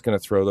were just going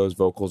to throw those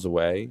vocals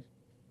away,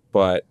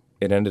 but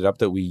it ended up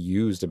that we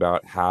used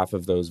about half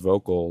of those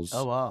vocals,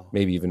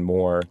 maybe even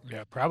more,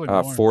 probably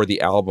more. For the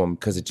album,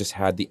 because it just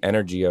had the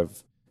energy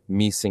of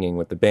me singing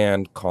with the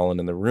band, Colin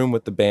in the room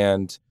with the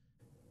band.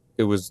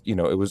 It was, it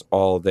was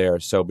all there.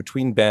 So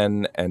between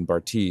Ben and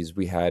Bartees,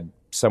 we had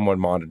someone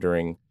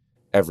monitoring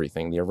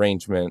everything, the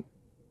arrangement,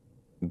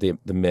 the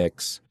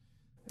mix,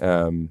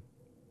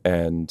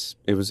 and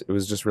it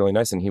was just really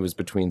nice. And he was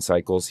between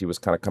cycles. He was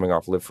kind of coming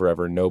off Live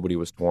Forever. Nobody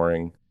was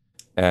touring.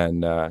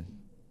 And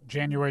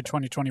January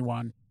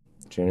 2021.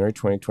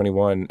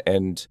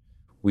 And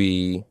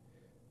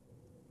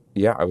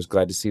I was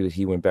glad to see that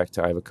he went back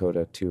to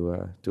Ivacota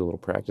to do a little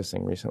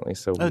practicing recently.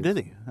 So did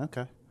he?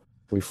 Okay.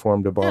 We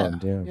formed a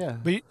bond, yeah.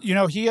 But,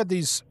 he had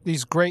these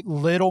great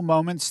little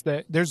moments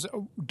that there's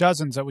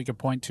dozens that we could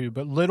point to,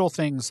 but little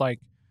things like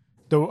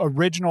the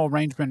original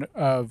arrangement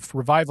of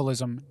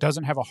Revivalism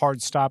doesn't have a hard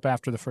stop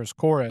after the first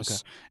chorus.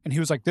 Okay. And he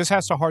was like, this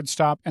has to hard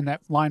stop, and that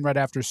line right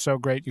after is so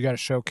great, you got to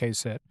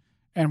showcase it.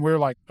 And we're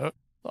like,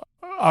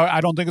 I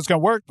don't think it's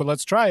going to work, but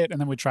let's try it. And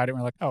then we tried it, and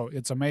we're like, oh,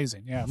 it's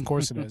amazing. Yeah, of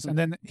course it is. And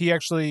then he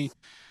actually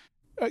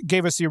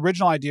gave us the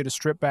original idea to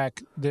strip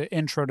back the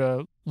intro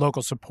to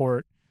Local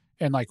Support.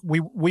 And like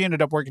we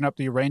ended up working up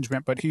the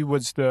arrangement, but he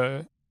was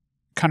the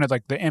kind of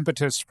like the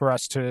impetus for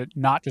us to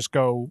not just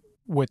go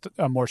with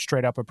a more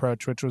straight up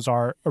approach, which was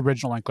our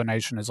original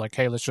inclination, is like,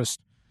 hey, let's just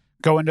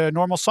go into a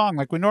normal song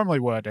like we normally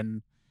would,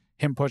 and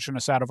him pushing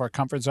us out of our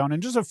comfort zone.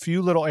 And just a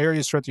few little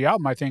areas throughout the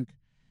album, I think,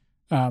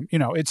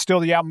 it's still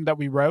the album that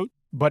we wrote,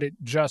 but it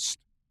just,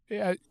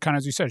 kind of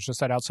as you said, it's just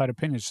that outside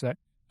opinion, it's that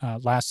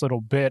last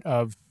little bit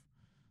of,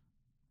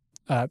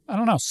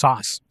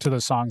 sauce to the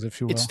songs,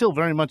 if you will. It's still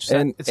very much,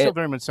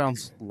 very much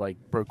sounds like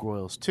Broke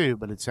Royals too,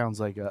 but it sounds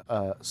like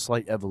a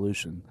slight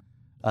evolution.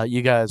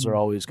 You guys are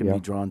always going to be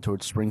drawn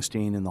towards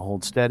Springsteen and the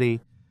Hold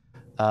Steady,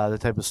 the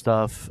type of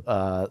stuff.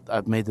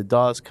 I've made the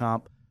Dawes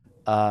comp.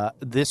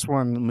 This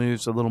one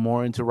moves a little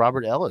more into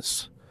Robert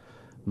Ellis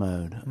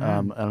mode.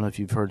 I don't know if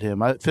you've heard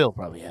him. Phil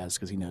probably has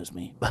because he knows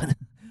me.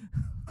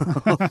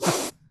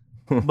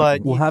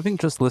 But well, having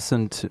just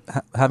listened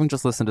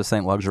to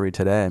Saint Luxury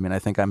today, I mean, I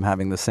think I'm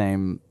having the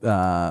same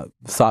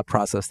thought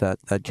process that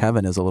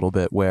Kevin is a little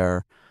bit,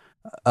 where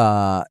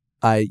when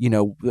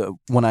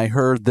I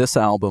heard this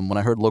album, when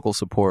I heard Local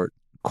Support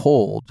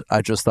Cold,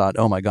 I just thought,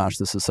 oh my gosh,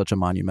 this is such a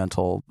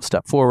monumental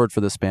step forward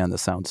for this band.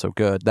 This sounds so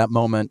good. That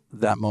moment,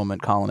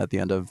 Colin, at the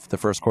end of the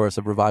first chorus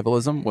of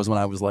Revivalism, was when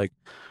I was like,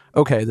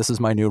 okay, this is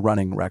my new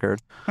running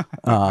record.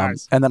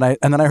 Nice. And then I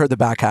heard the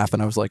back half,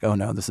 and I was like, oh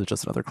no, this is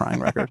just another crying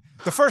record.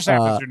 The first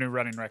half is your new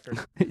running record.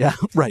 Yeah,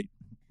 right.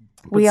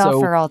 We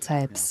offer all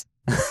types.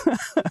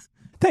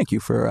 Thank you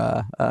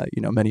for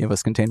many of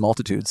us contain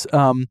multitudes.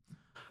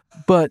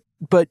 But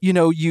I'm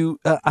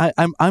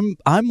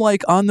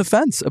like on the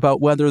fence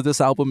about whether this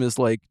album is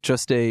like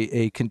just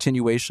a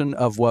continuation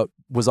of what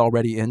was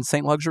already in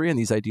Saint Luxury, and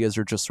these ideas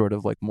are just sort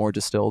of like more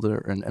distilled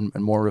and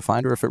more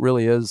refined, or if it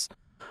really is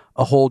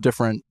a whole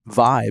different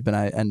vibe.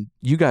 And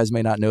you guys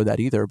may not know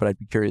that either, but I'd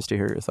be curious to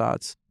hear your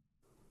thoughts.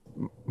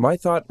 My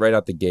thought right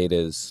out the gate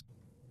is,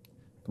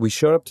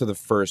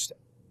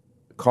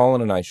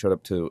 Colin and I showed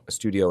up to a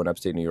studio in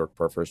upstate New York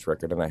for our first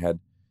record, and I had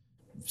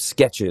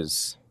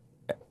sketches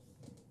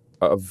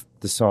of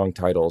the song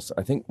titles.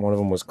 I think one of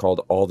them was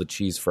called All the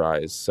Cheese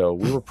Fries. So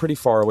we were pretty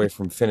far away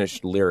from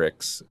finished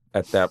lyrics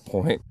at that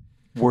point.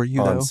 Were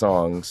you, on though?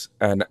 Songs.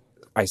 And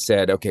I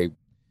said, okay,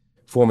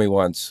 fool me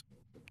once,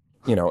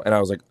 and I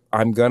was like,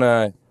 I'm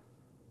gonna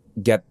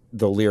get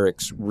the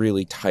lyrics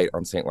really tight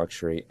on Saint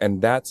Luxury. And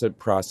that's a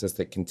process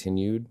that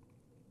continued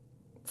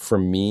for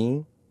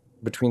me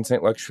between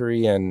Saint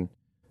Luxury and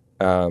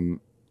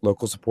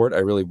Local Support. I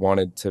really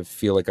wanted to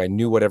feel like I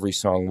knew what every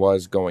song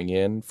was going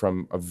in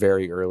from a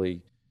very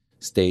early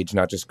stage,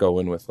 not just go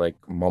in with like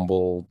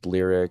mumbled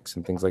lyrics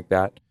and things like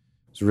that.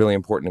 It's really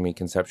important to me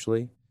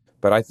conceptually.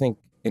 But I think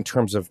in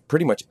terms of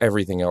pretty much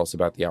everything else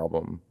about the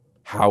album,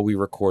 how we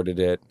recorded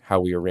it, how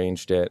we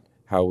arranged it,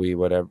 how we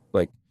whatever,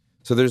 like,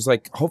 so there's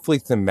like hopefully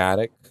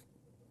thematic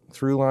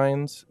through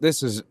lines.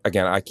 This is,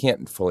 again, I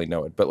can't fully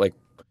know it, but like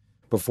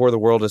before the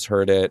world has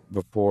heard it,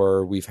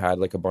 before we've had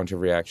like a bunch of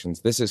reactions,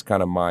 this is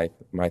kind of my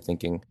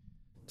thinking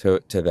to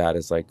that,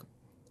 is like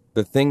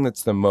the thing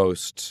that's the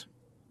most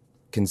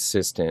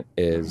consistent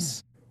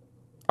is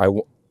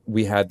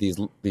we had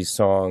these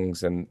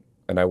songs and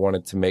I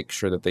wanted to make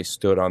sure that they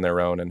stood on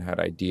their own and had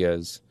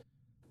ideas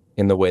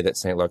in the way that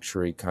Saint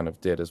Luxury kind of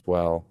did as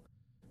well.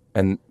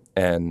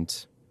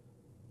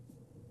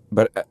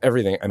 But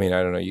everything, I mean,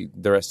 I don't know,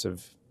 the rest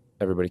of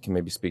everybody can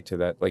maybe speak to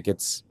that. Like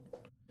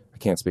I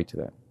can't speak to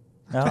that.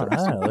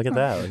 Oh, look at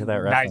that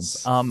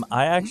reference.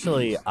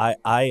 Nice.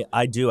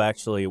 I do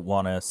actually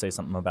want to say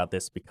something about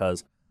this,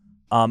 because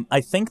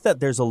I think that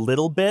there's a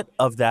little bit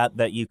of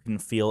that you can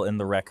feel in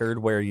the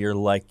record, where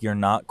you're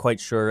not quite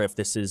sure if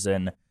this is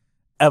an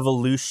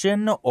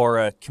evolution or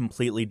a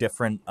completely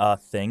different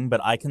thing.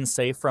 But I can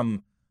say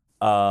from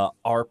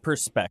our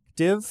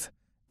perspective,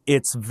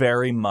 it's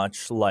very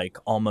much like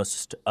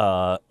almost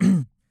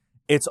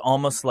it's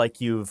almost like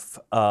you've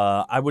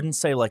I wouldn't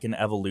say like an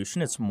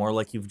evolution. It's more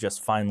like you've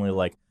just finally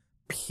like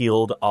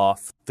peeled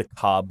off the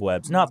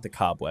cobwebs, not the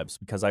cobwebs,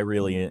 because I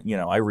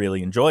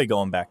really enjoy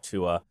going back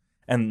to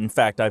and in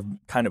fact I've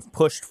kind of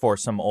pushed for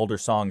some older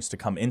songs to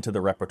come into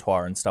the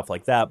repertoire and stuff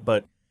like that,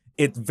 but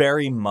it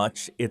very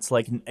much it's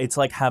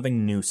like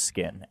having new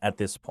skin at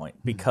this point,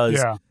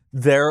 because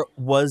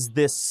there's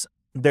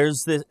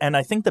this, and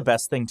I think the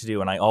best thing to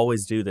do, and I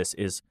always do this,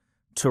 is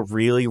to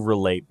really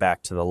relate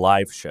back to the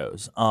live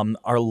shows.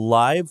 Our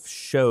live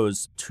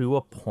shows, to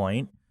a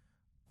point,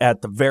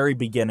 at the very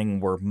beginning,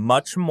 were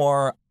much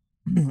more,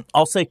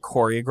 I'll say,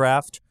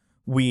 choreographed.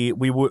 We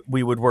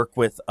would work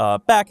with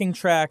backing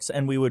tracks,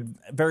 and we would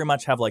very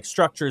much have like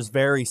structures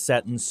very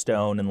set in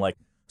stone, and like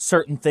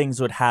certain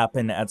things would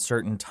happen at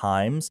certain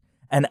times.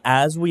 And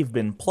as we've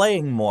been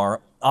playing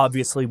more,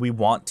 obviously we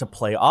want to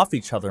play off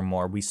each other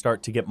more. We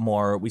start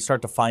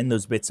to find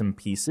those bits and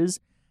pieces.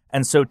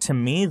 And so to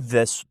me,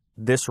 this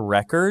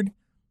record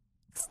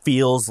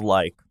feels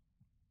like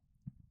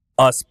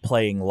us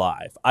playing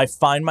live. I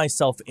find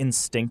myself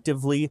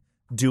instinctively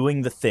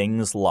doing the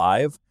things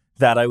live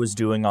that I was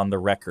doing on the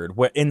record,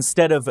 where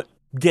instead of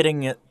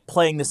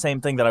playing the same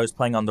thing that I was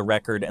playing on the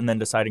record and then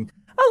deciding,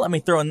 let me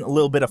throw in a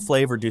little bit of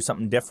flavor, do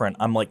something different,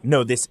 I'm like,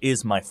 no, this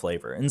is my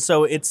flavor. And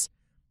so it's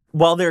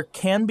while there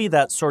can be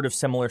that sort of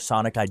similar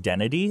sonic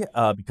identity,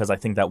 because I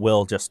think that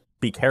will just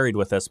be carried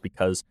with us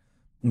because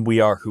we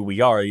are who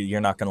we are,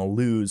 you're not going to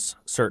lose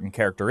certain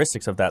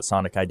characteristics of that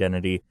sonic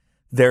identity.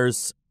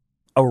 There's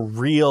a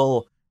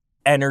real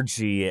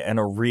energy and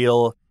a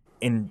real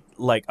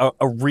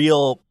a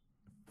real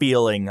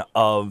feeling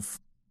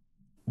of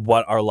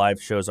what our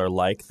live shows are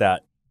like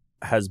that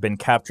has been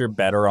captured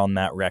better on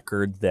that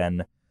record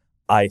than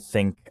I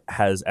think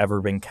has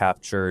ever been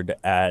captured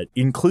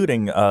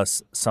including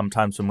us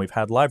sometimes when we've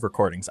had live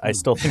recordings. I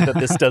still think that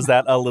this does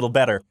that a little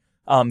better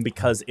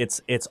because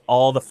it's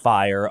all the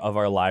fire of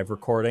our live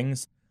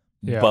recordings,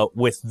 but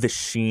with the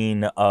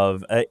sheen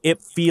of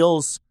it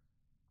feels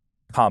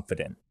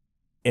confident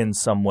in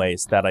some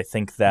ways that I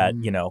think that,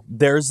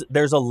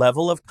 there's a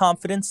level of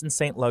confidence in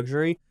Saint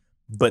Luxury,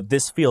 but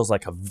this feels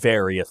like a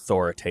very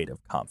authoritative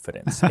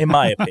confidence, in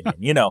my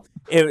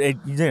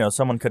opinion.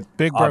 Someone could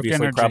Big Broke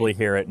obviously energy. probably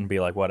hear it and be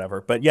like,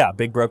 whatever. But yeah,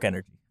 Big Broke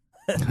energy.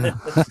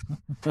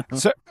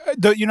 So,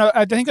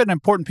 I think an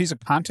important piece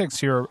of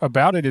context here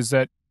about it is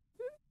that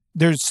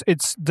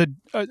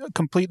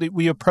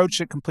we approach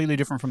it completely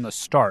different from the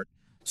start.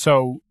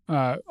 So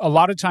a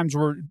lot of times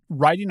we're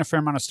writing a fair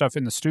amount of stuff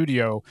in the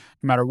studio,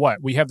 no matter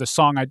what. We have the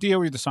song idea,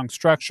 we have the song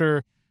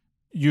structure.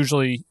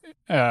 Usually,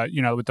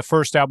 with the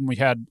first album, we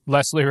had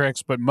less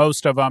lyrics, but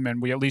most of them,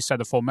 and we at least had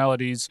the full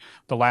melodies.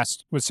 The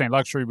last, with Saint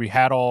Luxury, we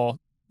had all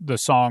the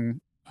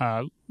song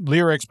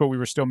lyrics, but we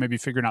were still maybe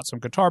figuring out some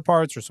guitar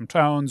parts or some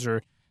tones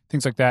or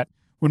things like that.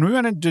 When we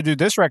wanted to do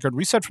this record,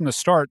 we said from the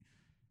start,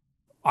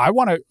 we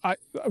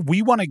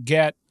want to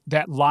get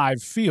that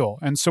live feel.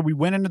 And so we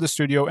went into the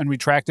studio and we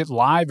tracked it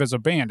live as a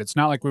band. It's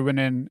not like we went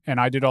in and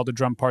I did all the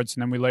drum parts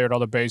and then we layered all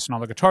the bass and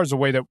all the guitars the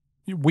way that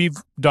we've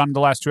done the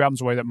last two albums,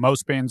 the way that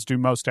most bands do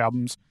most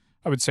albums.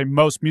 I would say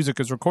most music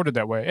is recorded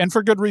that way. And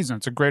for good reason.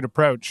 It's a great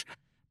approach.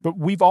 But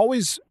we've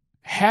always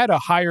had a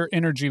higher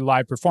energy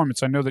live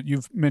performance. I know that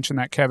you've mentioned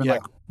that, Kevin. Yeah.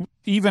 Like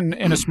even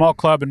in a small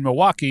club in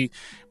Milwaukee,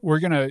 we're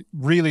going to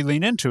really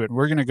lean into it.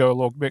 We're going to go a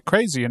little bit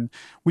crazy. And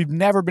we've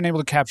never been able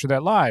to capture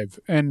that live.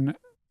 And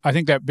I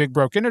think that Big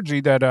Broke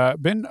energy that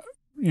Ben,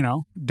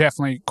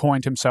 definitely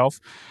coined himself.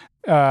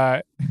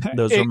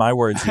 Those are my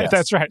words, yes.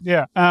 That's right,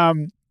 yeah.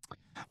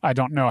 I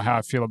don't know how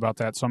I feel about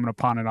that, so I'm going to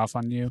pawn it off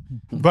on you.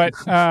 But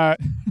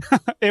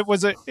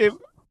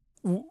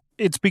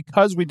it's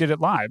because we did it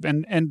live,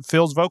 and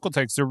Phil's vocal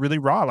takes, they're really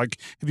raw. Like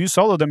if you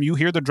solo them, you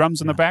hear the drums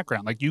in the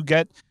background. Like you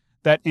get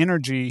that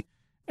energy,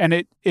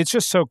 and it's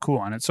just so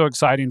cool, and it's so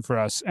exciting for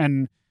us.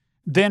 And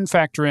then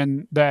factor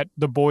in that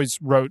the boys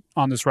wrote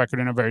on this record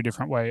in a very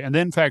different way, and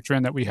then factor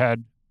in that we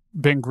had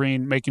Ben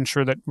Green making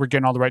sure that we're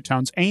getting all the right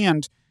tones.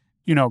 And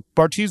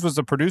Bartiz was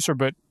the producer,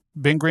 but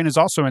Ben Green is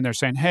also in there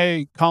saying,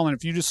 "Hey, Colin,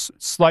 if you just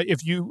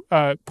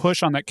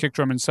push on that kick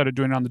drum instead of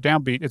doing it on the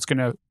downbeat, it's going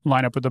to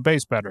line up with the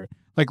bass better."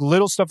 Like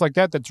little stuff like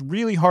that. That's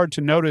really hard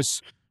to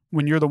notice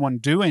when you're the one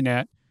doing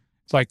it.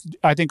 Like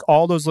I think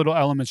all those little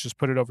elements just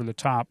put it over the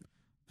top.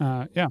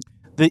 Yeah.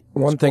 The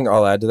one thing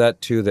I'll add to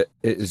that too that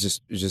is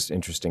just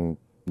interesting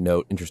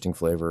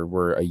flavor.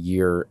 We're a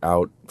year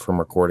out from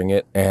recording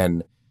it,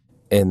 and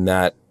in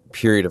that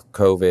period of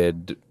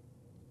COVID,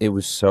 it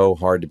was so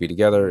hard to be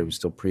together. It was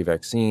still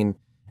pre-vaccine.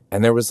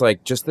 And there was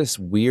like just this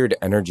weird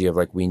energy of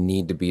like, we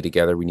need to be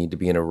together. We need to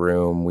be in a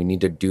room. We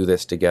need to do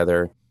this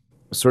together. It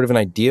was sort of an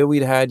idea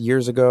we'd had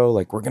years ago.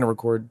 Like we're going to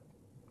record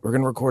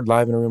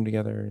live in a room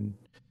together. And,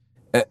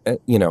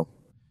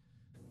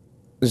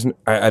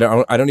 I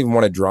don't even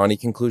want to draw any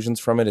conclusions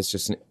from it. It's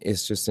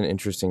just an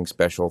interesting,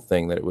 special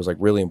thing that it was like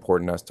really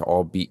important to us to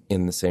all be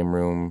in the same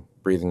room,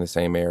 breathing the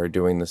same air,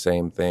 doing the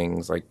same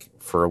things, like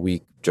for a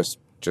week, just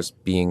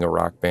being a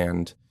rock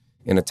band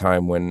in a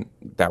time when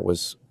that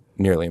was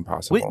nearly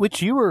impossible.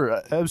 Which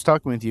I was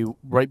talking with you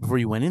right before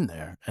you went in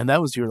there, and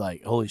that was, you're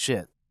like, holy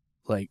shit,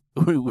 like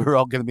we're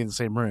all going to be in the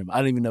same room. I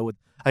don't even know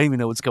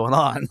what's going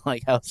on.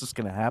 Like, how's this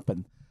going to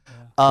happen?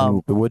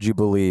 Would you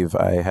believe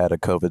I had a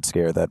COVID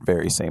scare that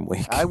very same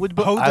week? I would.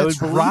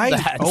 That's right.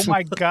 That. Oh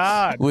my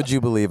God. Would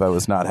you believe I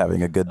was not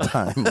having a good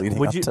time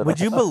leading up to that? Would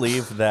you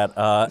believe that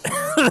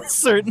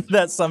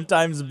that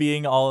sometimes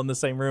being all in the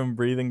same room,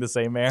 breathing the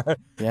same air,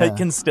 it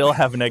can still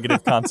have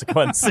negative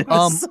consequences?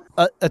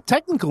 A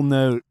technical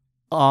note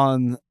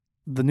on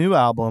the new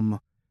album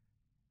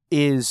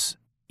is,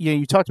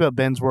 you talked about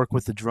Ben's work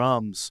with the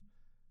drums.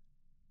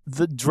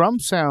 The drum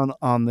sound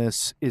on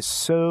this is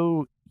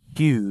so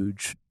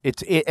huge.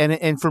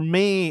 And for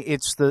me,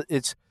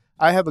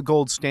 I have a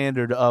gold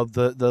standard of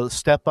the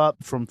step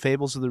up from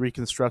Fables of the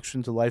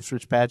Reconstruction to Life's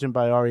Rich Pageant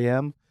by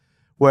REM,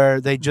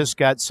 where they just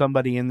got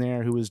somebody in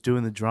there who was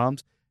doing the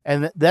drums,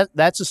 and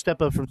that's a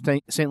step up from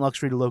Saint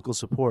Luxury to Local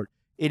Support.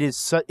 It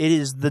is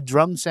the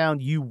drum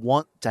sound you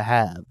want to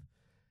have.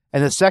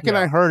 And the second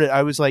I heard it,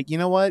 I was like, you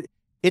know what?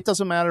 It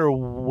doesn't matter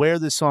where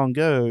this song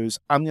goes.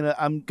 I'm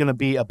gonna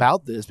be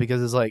about this,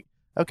 because it's like,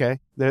 okay,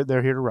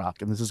 they're here to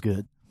rock, and this is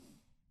good.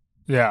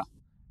 Yeah.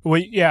 Well,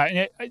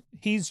 yeah, and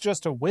he's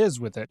just a whiz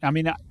with it. I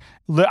mean,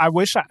 I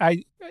wish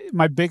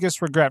my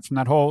biggest regret from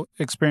that whole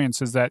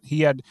experience is that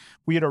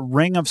we had a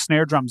ring of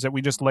snare drums that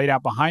we just laid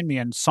out behind me,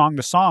 and song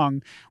to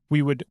song,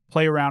 we would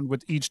play around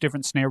with each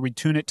different snare. We'd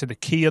tune it to the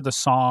key of the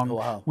song. Oh,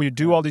 wow. We'd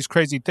do all these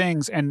crazy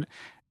things, and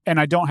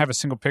I don't have a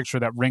single picture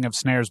of that ring of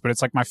snares, but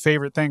it's like my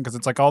favorite thing because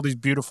it's like all these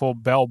beautiful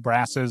bell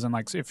brasses and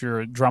like if you're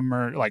a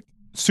drummer, like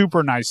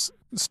super nice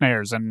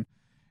snares. And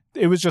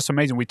it was just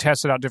amazing. We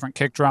tested out different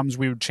kick drums.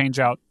 We would change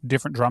out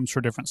different drums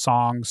for different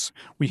songs.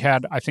 We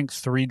had, I think,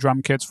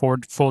 4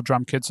 full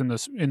drum kits in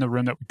the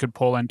room that we could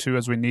pull into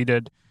as we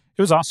needed.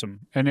 It was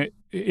awesome. And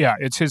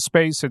it's his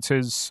space. It's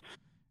his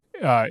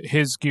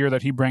gear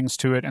that he brings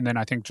to it. And then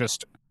I think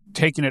just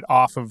taking it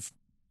off of,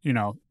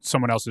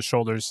 someone else's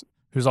shoulders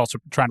who's also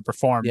trying to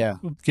perform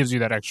gives you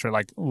that extra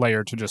like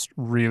layer to just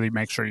really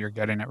make sure you're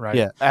getting it right.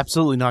 Yeah,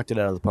 absolutely knocked it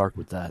out of the park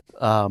with that.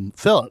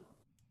 Philip,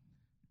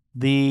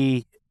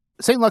 the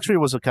Saint Luxury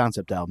was a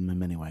concept album in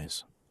many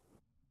ways.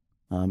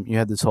 You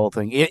had this whole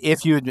thing.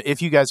 If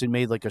you guys had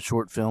made like a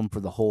short film for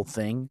the whole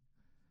thing,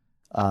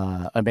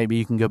 maybe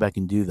you can go back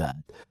and do that.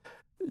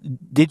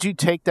 Did you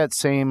take that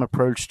same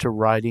approach to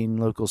writing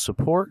Local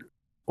Support,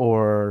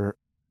 or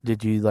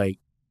did you like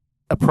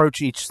approach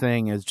each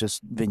thing as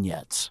just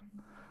vignettes?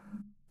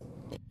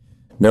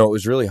 No, it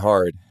was really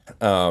hard.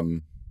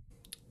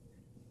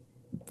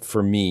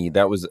 For me,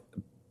 that was,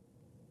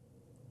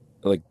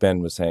 like Ben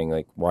was saying,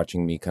 like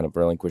watching me kind of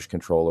relinquish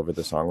control over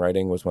the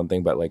songwriting was one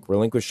thing, but like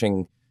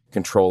relinquishing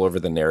control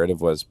over the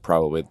narrative was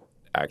probably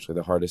actually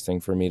the hardest thing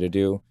for me to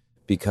do,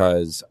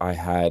 because I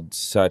had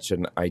such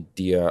an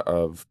idea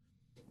of,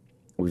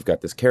 we've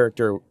got this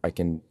character, I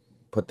can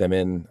put them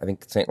in. I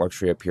think Saint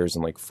Luxury appears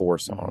in like 4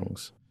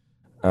 songs.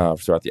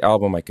 Throughout the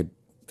album, I could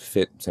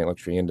fit Saint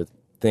Luxury into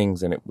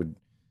things and it would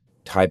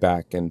tie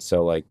back. And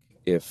so like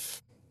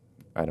if,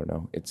 I don't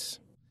know,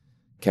 it's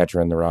Catcher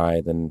in the Rye,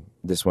 then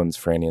this one's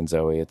Franny and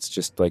Zoe. It's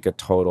just like a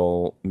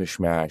total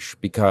mishmash,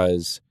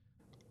 because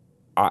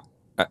I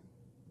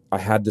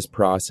had this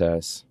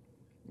process,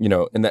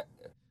 and that,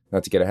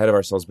 not to get ahead of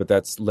ourselves, but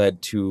that's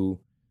led to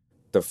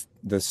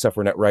the stuff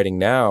we're not writing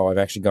now. I've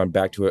actually gone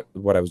back to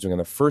what I was doing on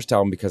the first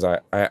album, because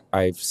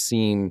I've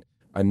seen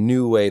a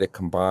new way to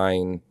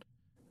combine.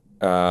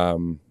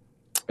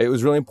 It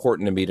was really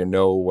important to me to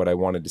know what I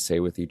wanted to say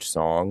with each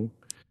song.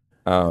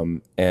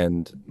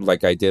 And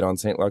like I did on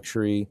Saint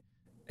Luxury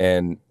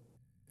and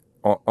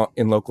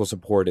in Local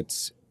Support,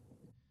 it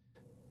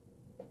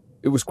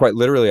was quite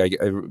literally, I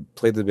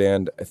played the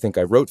band. I think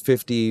I wrote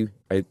 50.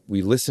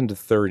 We listened to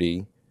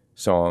 30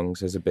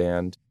 songs as a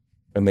band,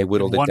 and they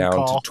whittled it down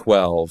to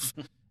 12.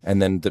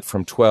 And then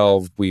from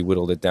 12, we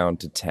whittled it down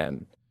to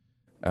 10.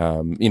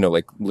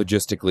 Like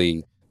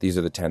logistically, these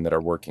are the 10 that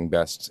are working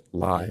best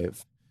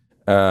live.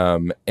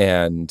 And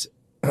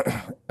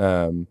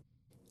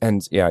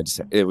yeah,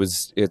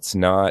 it's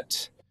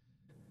not,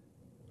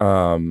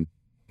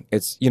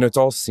 it's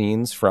all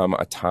scenes from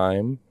a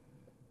time.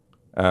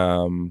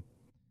 I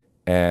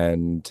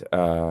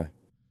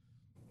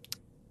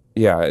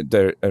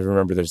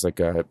remember there's like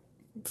a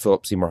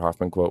Philip Seymour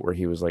Hoffman quote where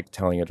he was like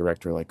telling a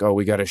director like, oh,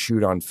 we got to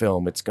shoot on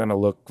film. It's going to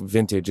look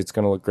vintage. It's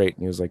going to look great.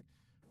 And he was like,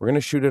 we're going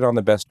to shoot it on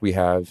the best we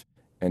have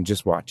and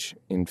just watch.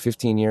 In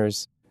 15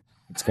 years,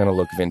 it's going to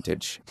look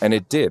vintage. And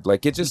it did.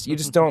 Like you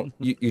just don't,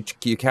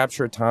 you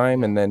capture a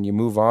time and then you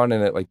move on,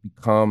 and it like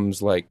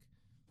becomes like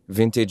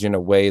vintage in a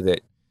way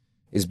that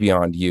is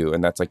beyond you.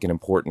 And that's like an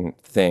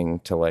important thing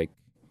to like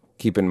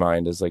keep in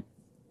mind, is like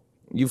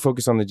you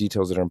focus on the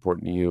details that are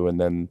important to you, and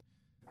then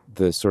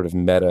the sort of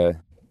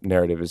meta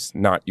narrative is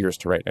not yours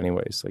to write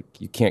anyways.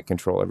 Like you can't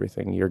control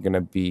everything. You're going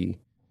to be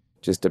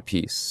just a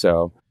piece.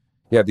 So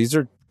yeah, these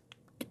are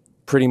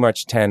pretty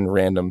much 10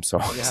 random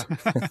songs.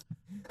 Yeah.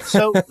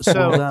 So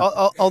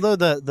although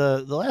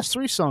the last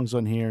 3 songs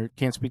on here,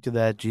 Can't Speak to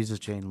That, Jesus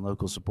Chain, and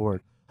Local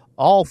Support,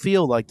 all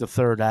feel like the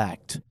third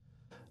act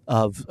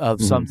of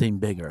something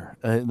bigger.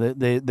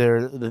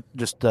 They're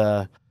just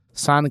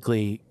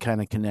sonically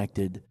kind of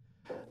connected.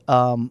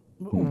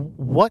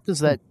 What does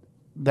that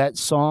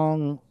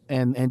song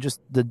and just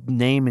the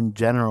name in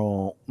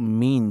general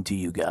mean to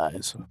you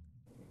guys?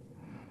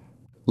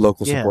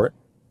 Local Support?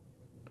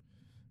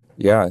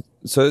 Yeah.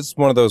 So it's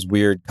one of those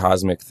weird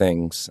cosmic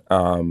things.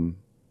 Local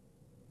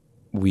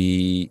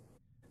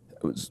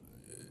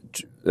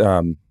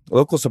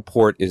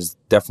Support is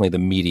definitely the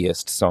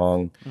meatiest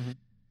song. Mm-hmm.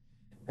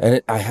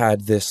 And I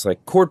had this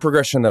like chord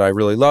progression that I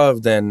really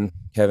loved. And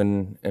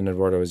Kevin and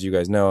Eduardo, as you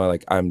guys know,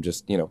 I'm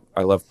just,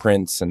 I love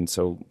Prince. And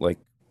so like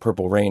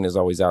Purple Rain is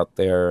always out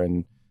there.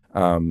 And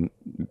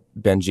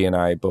Benji and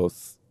I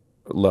both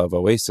love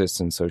Oasis.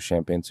 And so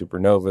Champagne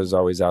Supernova is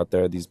always out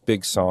there. These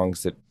big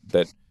songs that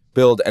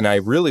build. And I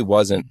really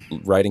wasn't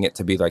writing it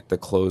to be like the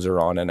closer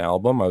on an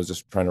album. I was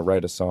just trying to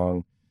write a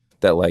song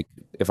that like,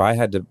 if I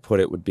had to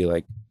put it, would be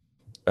like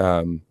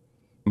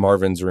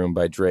Marvin's Room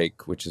by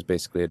Drake, which is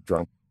basically a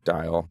drunk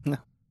dial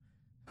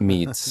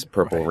meets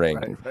Purple Rain.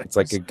 Right. It's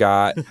like a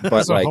guy, but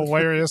that's like a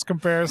hilarious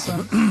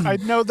comparison. I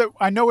know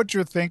what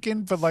you're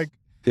thinking, but like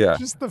Yeah.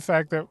 Just the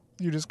fact that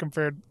you just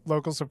compared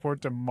local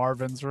support to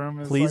Marvin's Room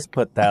is Please like,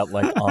 put that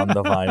on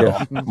the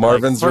vinyl. Yeah.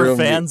 Marvin's for Room.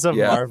 Fans of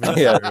Marvin's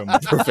Room.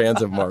 For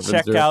fans of Marvin's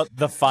Check Room. out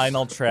the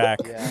final track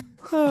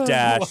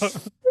dash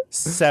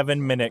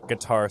 7-minute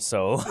guitar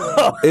solo.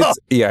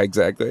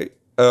 Exactly.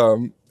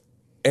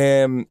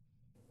 And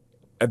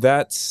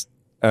that's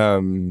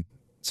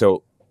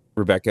so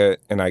Rebecca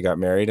and I got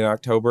married in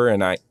October,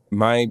 and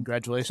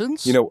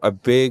Congratulations.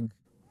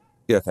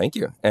 Thank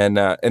you. And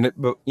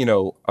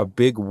a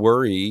big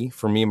worry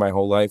for me my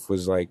whole life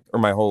was like, or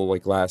my whole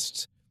like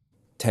last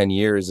 10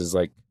 years is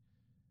like,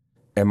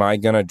 am I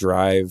going to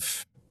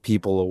drive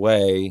people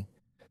away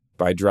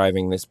by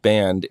driving this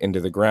band into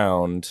the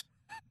ground?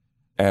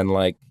 And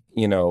like,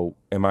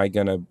 am I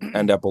going to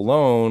end up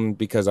alone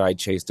because I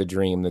chased a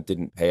dream that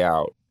didn't pay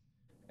out?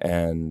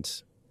 And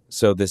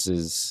so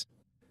that's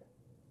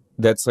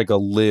like a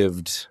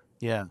lived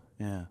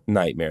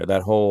nightmare.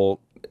 That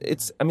whole,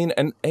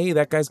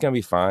 that guy's going to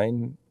be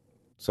fine.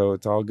 So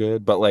it's all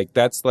good. But like,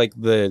 that's like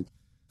the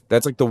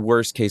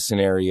worst case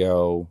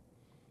scenario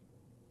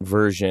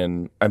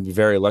version. I'm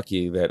very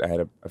lucky that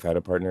I've had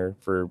a partner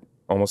for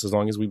almost as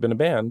long as we've been a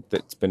band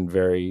that's been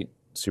very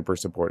super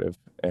supportive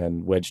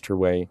and wedged her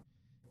way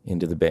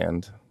into the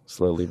band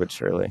slowly but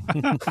surely.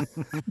 Well,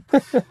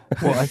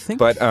 I think,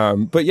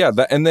 but yeah,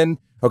 and then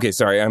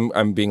sorry,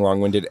 I'm being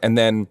long-winded. And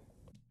then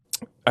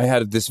I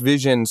had this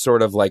vision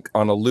sort of like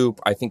on a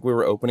loop. I think we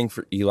were opening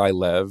for Eli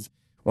Lev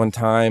one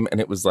time, and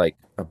it was like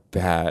a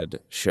bad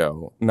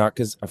show. Not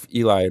because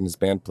Eli and his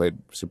band played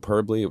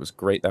superbly. It was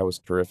great. That was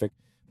terrific.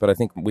 But I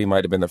think we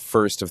might have been the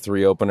first of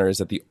 3 openers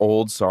at the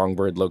old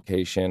Songbird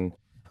location.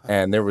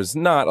 And there were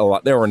not a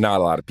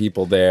lot of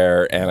people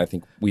there. And I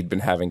think we'd been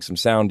having some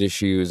sound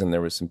issues, and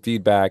there was some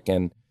feedback.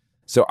 And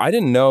so I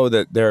didn't know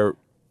that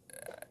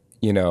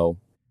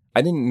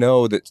I didn't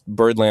know that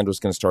Birdland was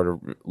going to start a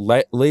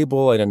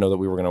label. I didn't know that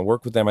we were going to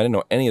work with them. I didn't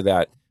know any of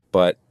that.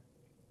 But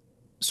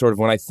sort of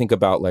when I think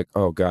about like,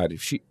 oh God,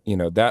 if she,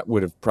 that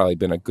would have probably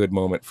been a good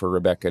moment for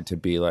Rebecca to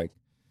be like,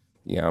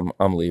 yeah,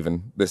 I'm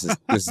leaving. This is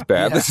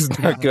bad. This is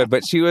not good.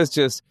 But she was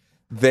just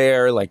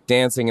there, like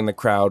dancing in the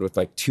crowd with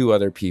like 2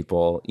 other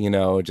people,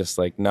 just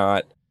like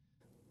not.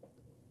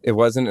 It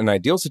wasn't an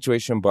ideal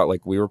situation, but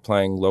like we were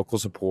playing local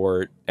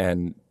support,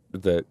 and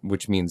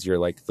which means you're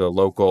like the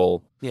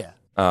local. Yeah.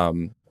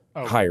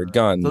 Hired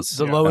guns.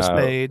 The lowest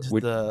paid.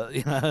 The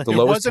It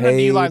lowest wasn't paid. an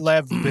Eli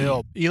Lev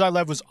bill. Eli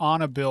Lev was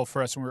on a bill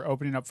for us when we were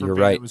opening up for You're a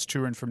band right. that was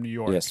touring from New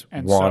York. Yes,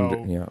 and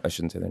I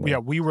shouldn't say that. Yeah,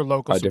 we were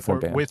local different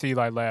support band. with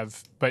Eli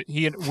Lev, but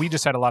we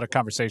just had a lot of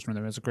conversation with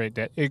him. It was a great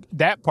day.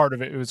 That part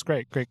of it was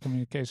great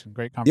communication,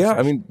 great conversation. Yeah,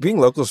 I mean, being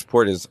local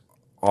support is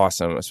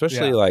awesome,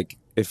 especially like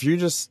if you're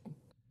just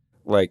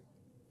like.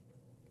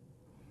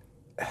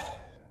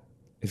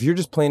 If you're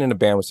just playing in a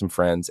band with some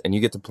friends and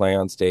you get to play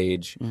on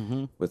stage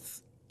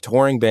with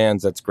touring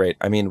bands, that's great.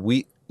 I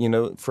mean,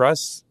 for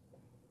us,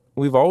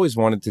 we've always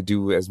wanted to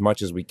do as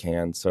much as we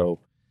can. So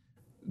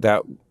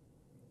that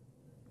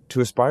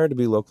to aspire to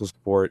be local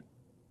support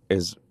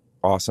is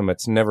awesome.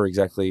 It's never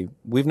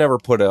we've never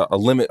put a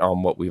limit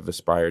on what we've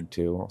aspired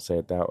to. I'll say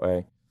it that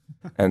way.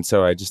 And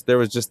so there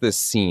was just this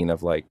scene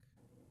of like,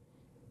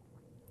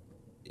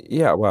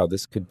 yeah, wow,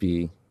 this could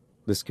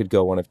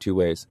go one of 2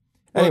 ways.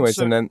 Anyways,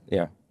 and then,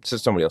 so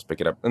somebody else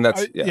pick it up. And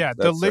that's,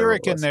 the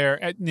lyric in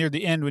there near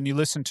the end, when you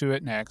listen to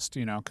it next,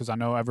 because I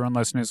know everyone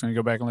listening is going to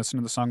go back and listen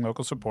to the song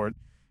Local Support.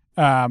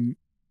 The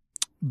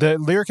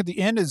lyric at the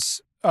end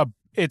is,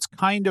 it's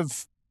kind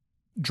of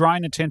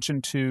drawing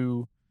attention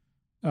to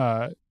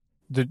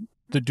the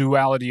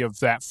duality of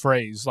that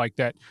phrase, like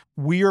that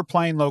we are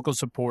playing local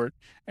support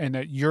and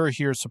that you're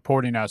here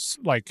supporting us,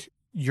 like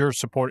your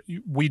support.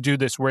 We do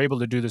this, we're able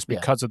to do this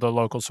because of the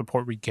local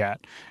support we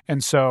get.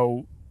 And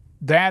so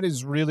that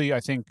is really, I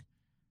think,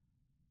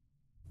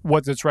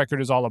 what this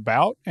record is all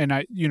about. And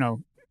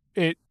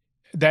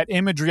that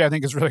imagery I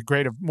think is really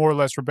great, of more or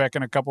less Rebecca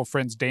and a couple of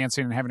friends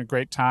dancing and having a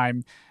great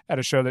time at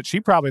a show that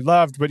she probably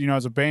loved, but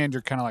as a band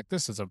you're kind of like,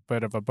 this is a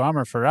bit of a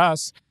bummer for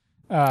us.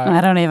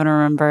 I don't even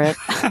remember it.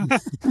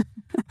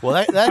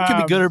 Well, that could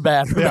be good or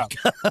bad,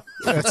 Rebecca. Yeah.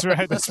 That's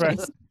right.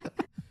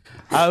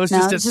 I was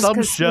just at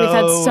some show. We've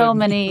had so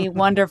many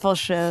wonderful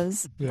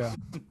shows.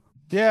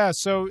 Yeah.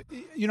 So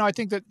I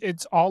think that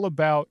it's all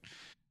about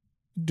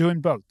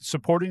doing both,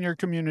 supporting your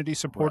community,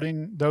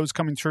 supporting those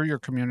coming through your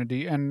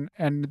community, and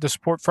the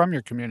support from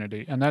your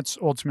community. And that's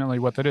ultimately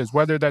what that is,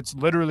 whether that's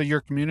literally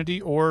your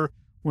community or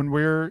when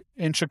we're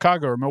in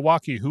Chicago or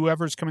Milwaukee,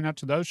 whoever's coming out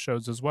to those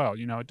shows as well.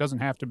 It doesn't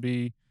have to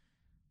be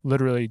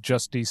literally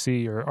just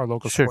DC or our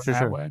local support in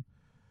that way.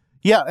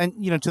 Yeah,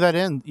 and to that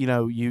end,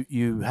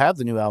 you have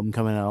the new album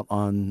coming out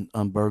on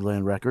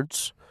Birdland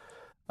Records.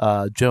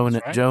 Joe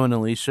and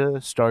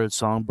Alicia started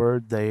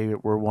Songbird. They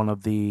were one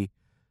of the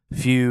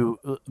few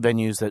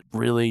venues that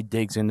really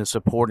digs into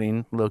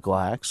supporting local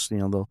acts.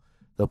 They'll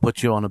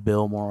put you on a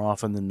bill more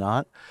often than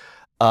not.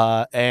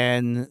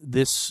 And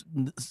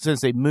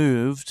since they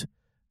moved,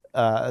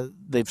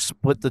 they've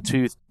split the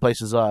 2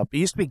 places up. It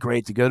used to be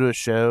great to go to a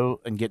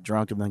show and get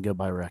drunk and then go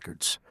buy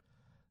records.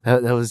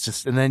 That was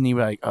just, and then you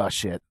were like, oh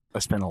shit, I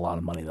spent a lot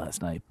of money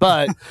last night,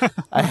 but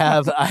I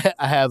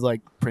have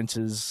like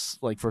Prince's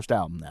like first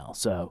album now.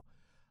 So,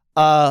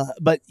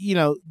 but you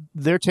know,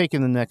 they're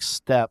taking the next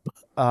step.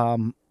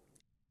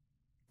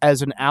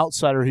 As an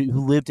outsider who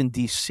lived in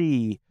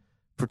DC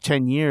for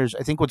 10 years,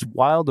 I think what's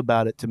wild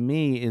about it to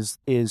me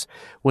is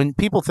when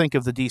people think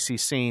of the DC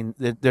scene,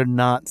 that they're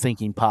not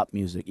thinking pop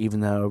music,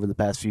 even though over the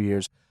past few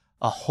years,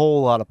 a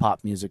whole lot of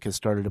pop music has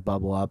started to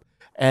bubble up.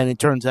 And it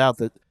turns out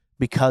that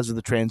because of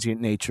the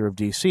transient nature of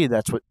DC,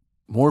 that's what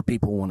more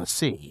people want to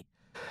see.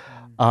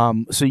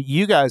 So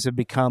you guys have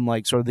become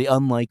like sort of the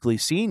unlikely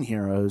scene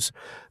heroes,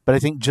 but I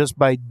think just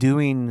by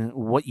doing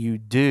what you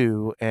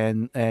do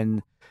and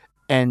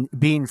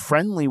being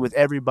friendly with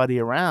everybody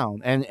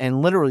around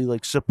and literally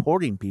like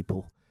supporting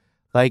people.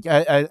 Like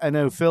I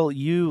know, Phil,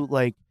 you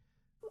like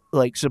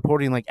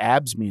supporting like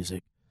Ab's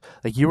music.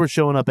 Like you were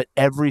showing up at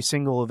every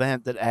single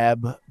event that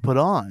Ab put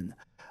on.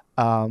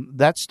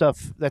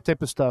 That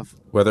type of stuff.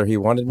 Whether he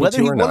wanted me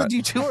to or not. Wanted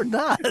you to or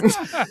not.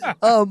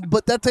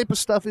 But that type of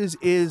stuff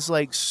is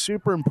like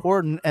super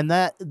important, and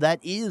that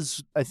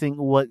is, I think,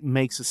 what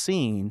makes a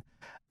scene.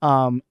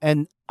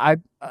 And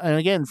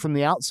again, from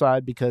the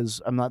outside,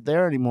 because I'm not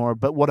there anymore,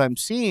 but what I'm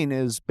seeing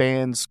is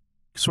bands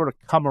sort of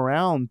come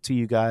around to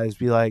you guys,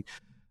 be like,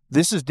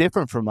 this is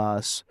different from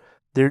us.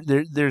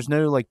 There's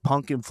no like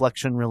punk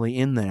inflection really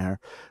in there,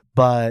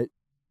 but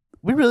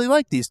we really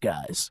like these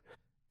guys,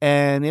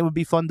 and it would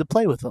be fun to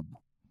play with them.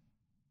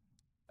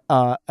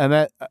 And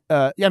that,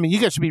 I mean, you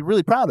guys should be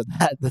really proud of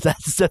that.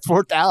 That's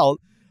worked out.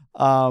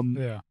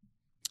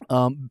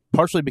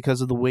 Partially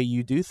because of the way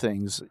you do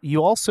things.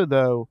 You also,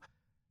 though,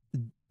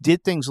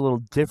 did things a little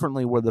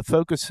differently, where the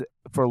focus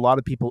for a lot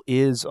of people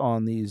is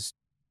on these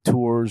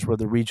tours,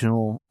 whether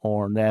regional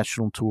or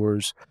national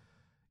tours.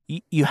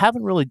 You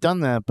haven't really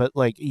done that, but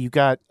like you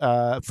got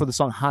for the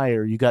song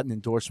 "Higher," you got an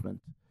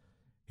endorsement.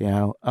 You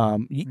know,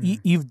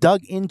 you've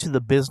dug into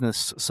the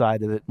business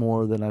side of it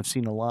more than I've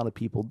seen a lot of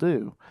people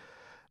do.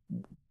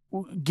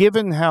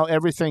 Given how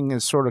everything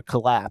has sort of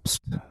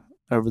collapsed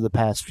over the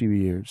past few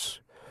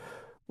years,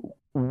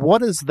 what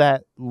does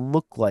that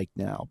look like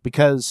now?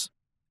 Because,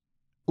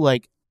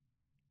 like,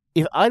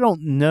 if I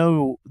don't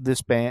know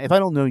this band, if I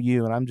don't know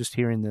you, and I'm just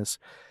hearing this,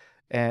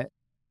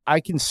 I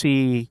can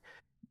see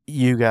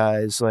you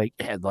guys like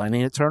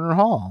headlining at Turner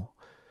Hall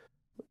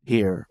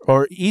here,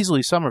 or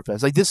easily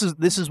Summerfest. Like this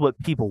is what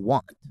people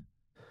want,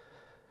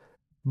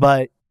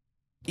 but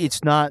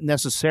it's not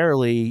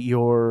necessarily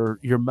your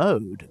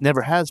mode.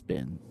 Never has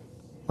been.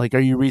 Like, are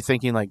you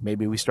rethinking? Like,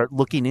 maybe we start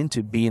looking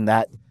into being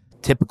that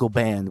typical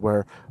band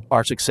where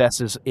our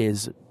success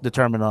is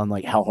determined on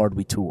like how hard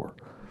we tour.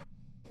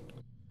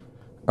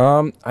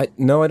 I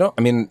don't.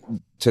 I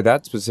mean, to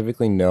that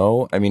specifically,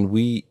 no. I mean,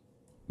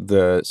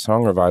 the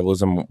song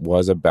Revivalism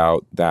was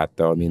about that,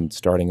 though. I mean,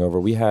 starting over,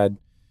 we had,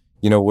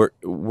 you know,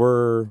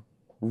 we're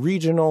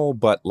regional,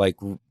 but like,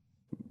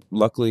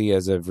 luckily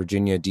as a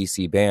Virginia,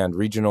 DC band,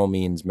 regional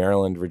means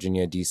Maryland,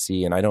 Virginia,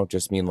 DC, and I don't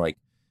just mean like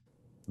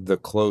the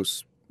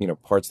close, you know,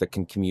 parts that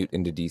can commute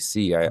into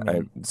DC.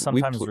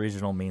 Sometimes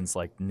regional means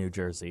like New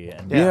Jersey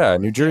and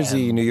New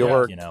Jersey, and, New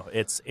York. You know,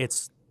 it's.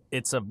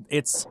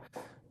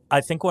 I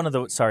think one of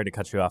the, sorry to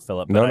cut you off,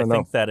 Philip, but I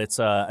think that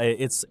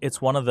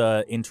it's one of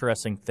the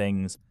interesting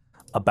things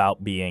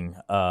about being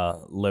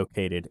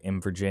located in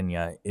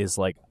Virginia is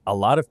like a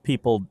lot of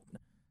people,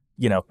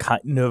 you know,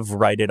 kind of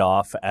write it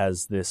off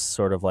as this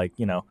sort of like,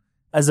 you know,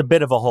 as a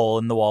bit of a hole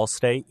in the wall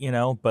state, you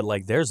know, but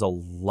like there's a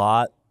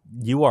lot,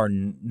 you are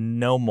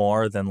no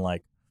more than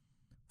like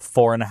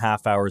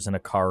 4.5 hours in a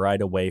car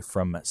ride away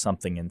from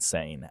something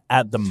insane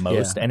at the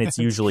most, and it's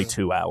usually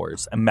 2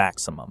 hours a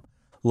maximum.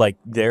 Like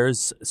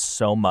there's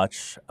so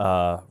much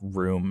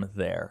room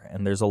there,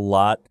 and there's a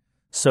lot.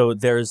 So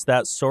there's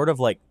that sort of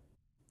like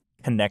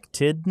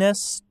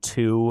connectedness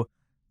to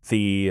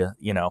the,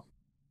 you know,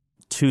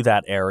 to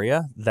that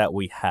area that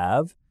we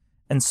have.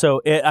 And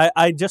so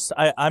I'm just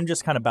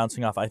kind of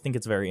bouncing off. I think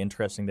it's very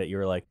interesting that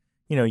you're like,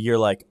 you know, you're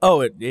like,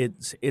 oh,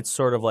 it's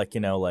sort of like,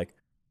 you know,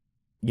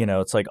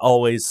 it's like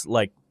always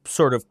like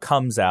sort of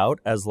comes out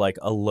as like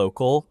a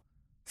local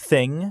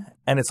thing,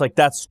 and it's like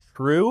that's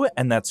true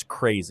and that's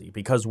crazy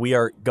because we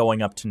are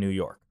going up to New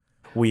York,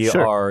 we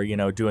are, you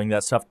know, doing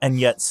that stuff, and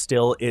yet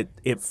still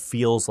it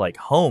feels like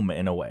home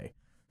in a way.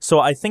 So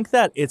I think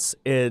that it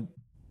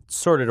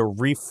sort of, to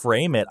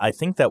reframe it, I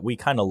think that we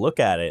kind of look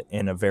at it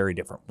in a very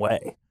different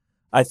way.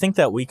 I think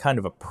that we kind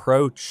of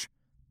approach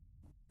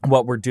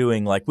what we're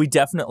doing like we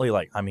definitely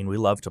like, I mean, we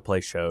love to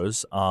play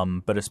shows,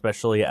 but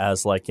especially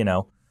as like, you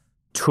know,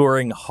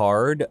 touring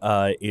hard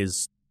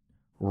is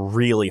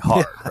really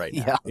hard right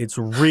now. It's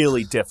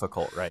really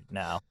difficult right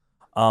now.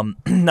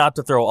 Not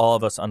to throw all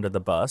of us under the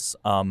bus,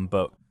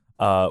 but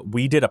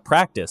we did a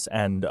practice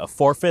and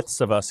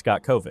 4/5 of us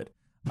got COVID.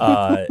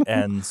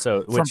 And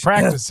so from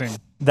practicing,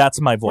 that's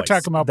my voice. We're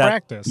talking about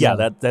practice.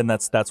 Yeah,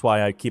 that's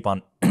why I keep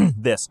on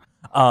this.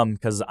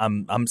 Because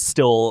I'm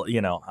still,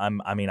 you know,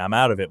 I'm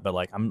out of it, but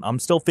like I'm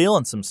still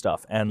feeling some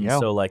stuff. And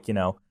so like, you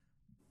know,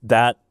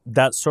 that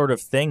sort of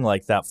thing,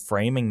 like that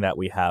framing that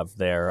we have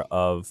there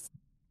of,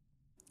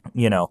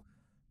 you know,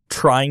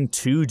 trying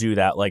to do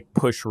that like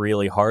push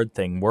really hard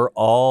thing. We're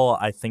all,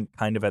 I think,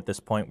 kind of at this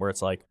point where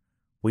it's like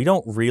we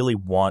don't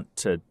want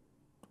to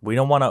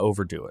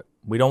overdo it.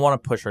 We don't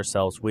want to push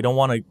ourselves. We don't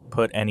want to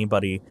put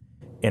anybody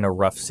in a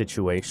rough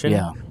situation.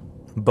 Yeah.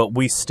 But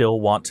we still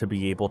want to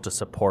be able to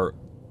support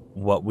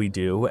what we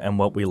do and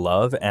what we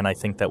love. And I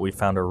think that we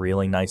found a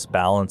really nice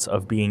balance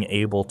of being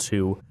able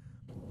to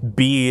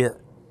be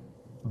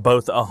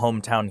both a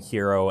hometown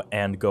hero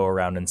and go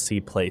around and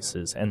see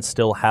places and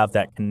still have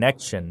that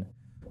connection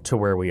to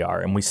where we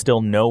are. And we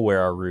still know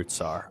where our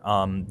roots are.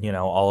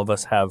 All of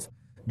us have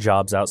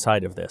jobs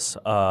outside of this,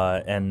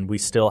 and we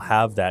still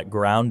have that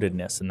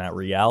groundedness and that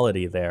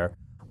reality there.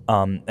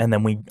 And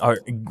then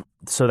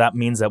so that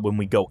means that when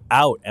we go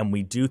out and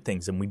we do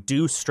things and we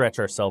do stretch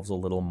ourselves a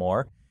little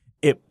more,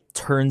 it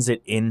turns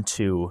it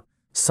into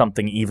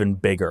something even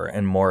bigger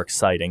and more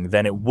exciting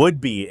than it would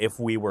be if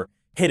we were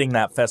hitting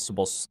that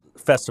festival circuit.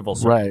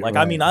 Right.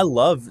 I mean, I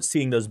love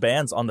seeing those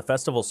bands on the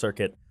festival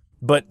circuit,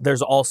 but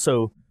there's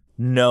also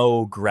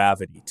no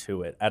gravity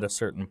to it at a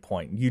certain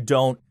point.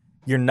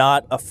 You're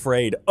not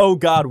afraid, oh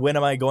God, when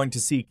am I going to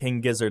see King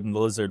Gizzard and the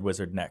Lizard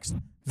Wizard next?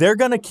 They're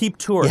going to keep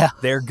touring.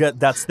 Yeah.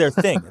 That's their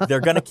thing.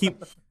 They're going to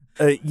keep,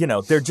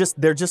 they're just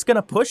going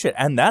to push it.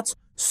 And that's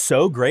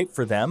so great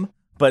for them.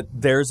 But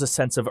there's a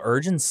sense of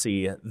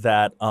urgency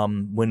that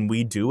when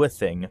we do a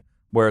thing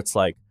where it's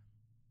like,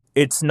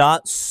 it's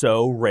not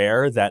so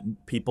rare that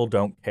people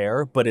don't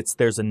care, but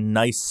there's a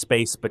nice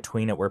space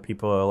between it where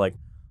people are like,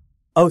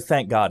 oh,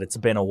 thank God, it's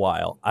been a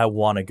while. I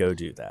want to go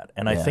do that.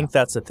 And I think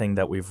that's a thing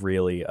that we've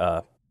really,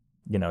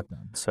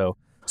 done. So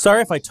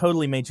sorry if I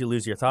totally made you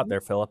lose your thought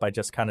there, Philip. I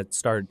just kind of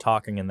started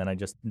talking and then I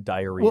just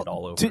diarrheaed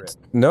all over it.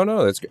 No,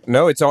 that's good.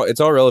 No, it's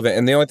all relevant.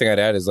 And the only thing I'd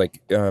add is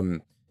like,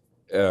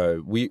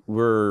 we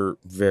were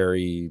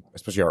very,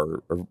 especially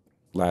our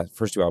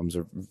first two albums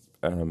are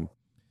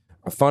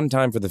a fun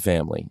time for the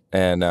family.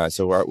 And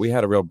so we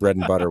had a real bread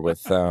and butter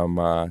with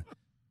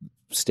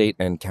state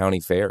and county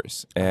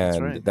fairs,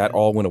 and that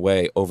all went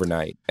away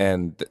overnight,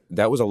 and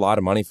that was a lot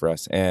of money for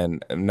us.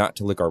 And not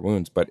to lick our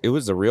wounds, but it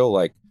was a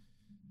real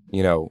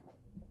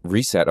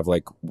reset of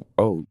like,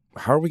 oh,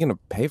 how are we going to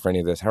pay for any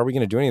of this? How are we going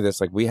to do any of this?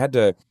 Like we had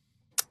to.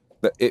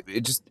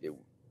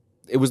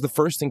 It was the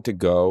first thing to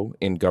go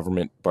in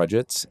government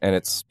budgets, and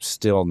it's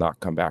still not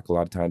come back a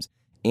lot of times.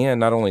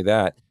 And not only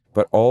that,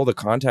 but all the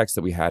contacts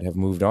that we had have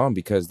moved on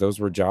because those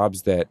were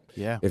jobs that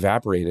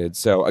evaporated.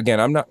 So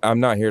again, I'm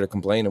not here to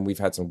complain, and we've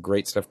had some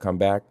great stuff come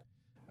back.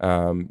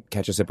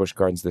 Catch us at Busch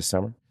Gardens this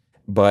summer,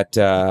 but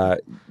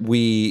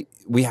we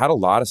had a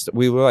lot of stuff.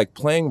 We were like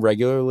playing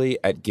regularly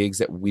at gigs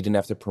that we didn't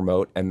have to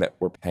promote and that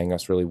were paying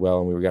us really well,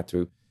 and we got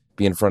to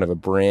be in front of a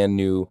brand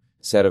new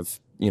set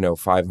of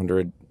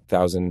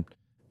 500,000.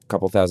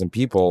 Couple thousand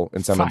people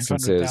in some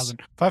instances.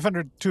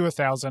 500 to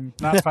 1,000,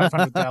 not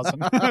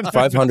 500,000.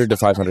 500 to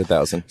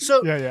 500,000.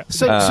 So to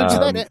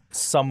that end,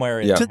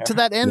 somewhere to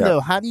that end though,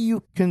 how do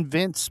you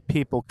convince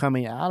people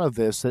coming out of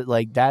this that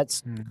like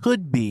that's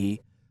could be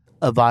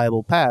a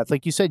viable path?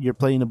 Like you said, you're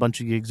playing a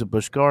bunch of gigs at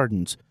Busch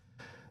Gardens.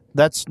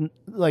 That's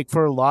like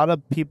for a lot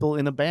of people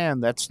in a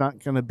band, that's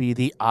not going to be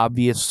the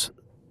obvious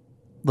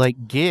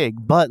like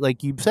gig, but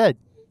like you said,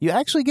 you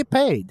actually get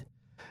paid.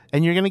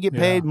 And you're going to get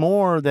paid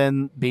more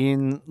than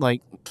being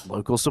like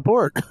local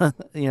support.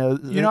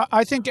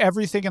 I think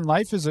everything in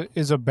life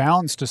is a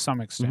balance to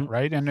some extent,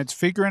 right? And it's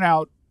figuring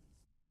out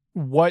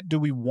what do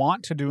we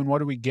want to do and what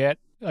do we get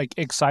like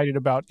excited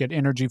about, get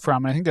energy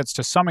from. And I think that's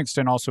to some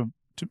extent also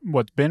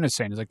what Ben is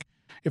saying is like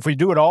if we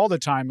do it all the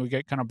time, we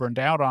get kind of burned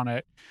out on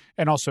it,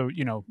 and also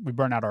we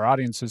burn out our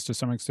audiences to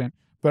some extent.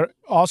 But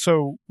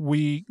also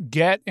we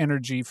get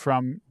energy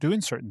from doing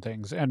certain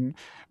things and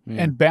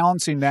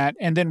balancing that.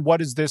 And then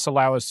what does this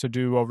allow us to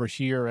do over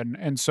here?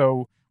 And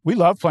so we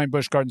love playing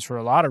Busch Gardens for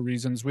a lot of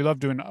reasons. We love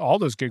doing all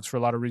those gigs for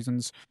a lot of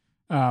reasons.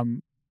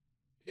 And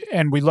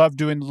we love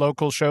doing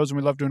local shows and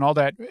we love doing all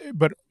that.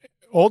 But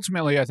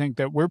ultimately, I think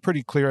that we're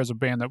pretty clear as a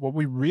band that what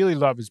we really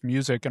love is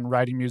music and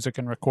writing music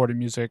and recording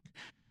music.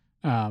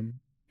 And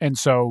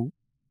so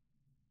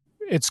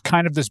it's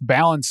kind of this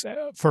balance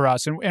for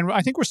us. And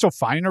I think we're still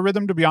finding a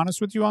rhythm, to be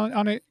honest with you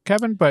on it,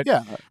 Kevin. But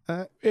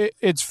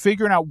it's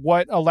figuring out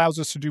what allows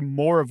us to do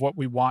more of what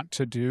we want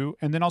to do.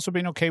 And then also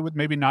being okay with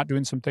maybe not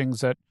doing some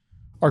things that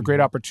are great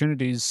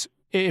opportunities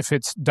if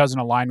it doesn't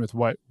align with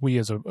what we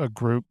as a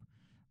group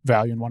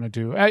value and want to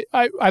do.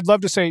 I'd love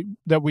to say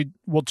that we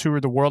will tour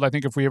the world. I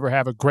think if we ever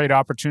have a great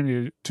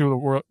opportunity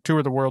to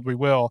tour the world, we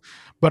will.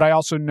 But I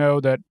also know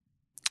that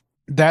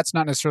that's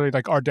not necessarily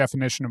like our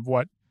definition of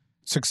what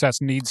success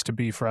needs to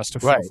be for us to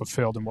feel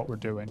fulfilled in what we're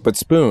doing. But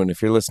Spoon,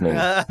 if you're listening,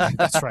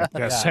 that's right.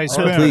 Yes, hey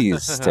Spoon,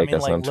 please take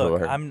us on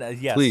tour.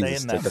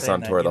 Please take us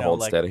on tour. The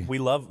Hold Steady. We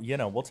love,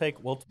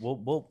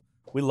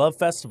 we love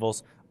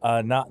festivals.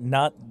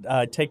 Not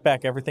take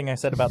back everything I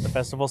said about the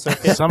festival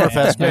circuit.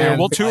 Summerfest, man.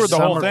 We'll tour the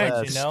whole thing.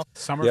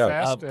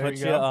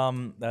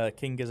 Summerfest.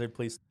 King Gizzard,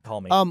 please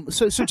call me.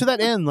 So to that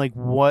end, like,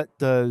 what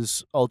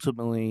does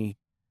ultimately?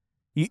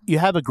 You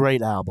have a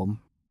great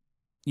album.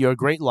 You're a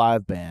great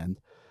live band.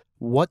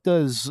 What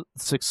does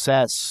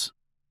success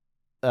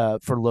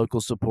for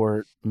local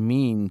support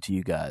mean to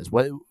you guys?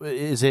 What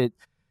is it?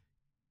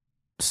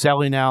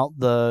 Selling out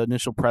the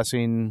initial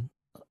pressing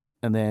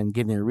and then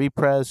getting it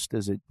repressed?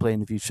 Is it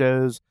playing a few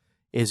shows?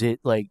 Is it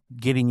like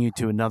getting you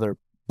to another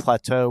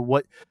plateau?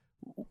 What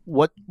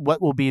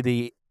will be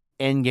the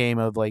end game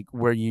of like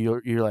where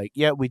you're like,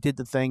 yeah, we did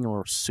the thing and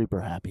we're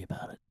super happy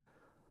about it?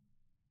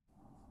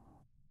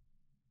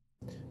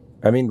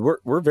 I mean,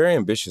 we're very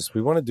ambitious.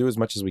 We want to do as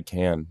much as we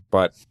can,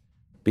 but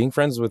being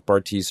friends with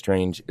Bartees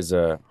Strange is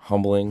a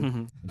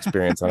humbling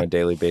experience on a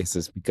daily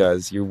basis,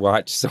 because you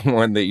watch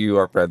someone that you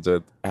are friends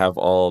with have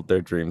all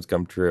their dreams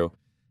come true,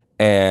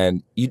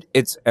 and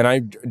I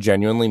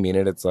genuinely mean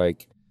it. It's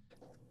like,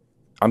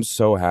 I'm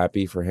so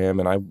happy for him,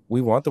 and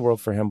we want the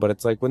world for him, but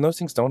it's like when those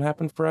things don't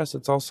happen for us,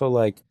 it's also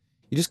like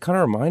you just kind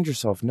of remind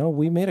yourself, no,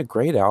 we made a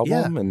great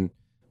album, and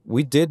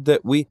we did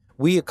that.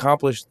 We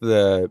accomplished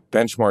the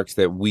benchmarks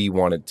that we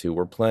wanted to.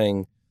 We're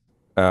playing,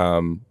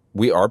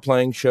 we are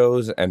playing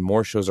shows, and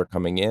more shows are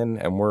coming in,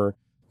 and we're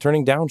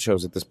turning down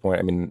shows at this point.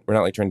 I mean, we're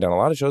not like turning down a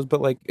lot of shows,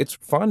 but like it's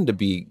fun to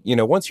be,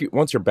 once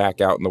you're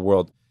back out in the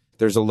world,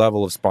 there's a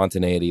level of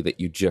spontaneity that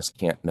you just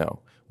can't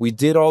know. We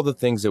did all the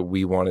things that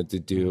we wanted to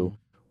do.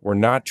 We're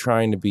not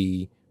trying to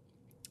be,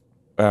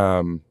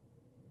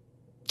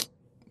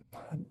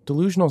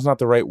 delusional is not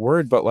the right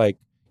word, but like,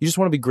 you just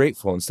want to be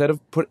grateful instead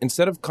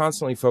of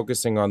constantly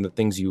focusing on the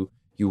things you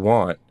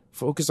want.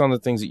 Focus on the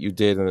things that you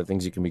did and the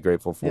things you can be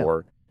grateful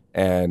for.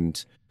 Yeah.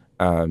 And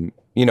I'm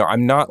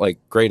not like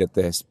great at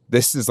this.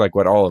 This is like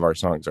what all of our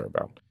songs are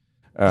about.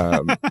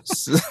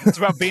 It's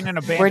about being in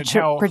a band and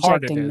how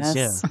hard it is.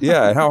 This.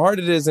 Yeah, and how hard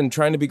it is, and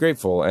trying to be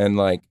grateful, and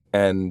like,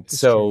 and it's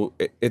so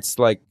it's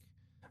like,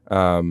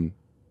 now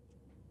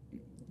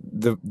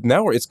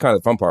it's kind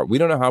of the fun part. We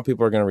don't know how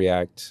people are going to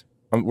react.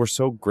 We're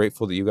so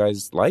grateful that you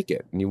guys like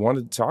it and you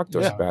wanted to talk to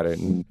us about it,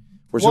 and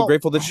we're so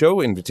grateful that show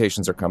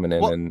invitations are coming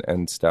in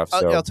and stuff.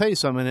 So I'll tell you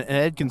something, and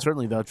Ed can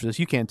certainly vouch for this.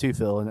 You can too,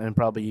 Phil, and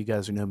probably you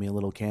guys who know me a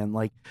little can.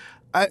 Like,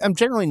 I'm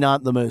generally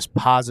not the most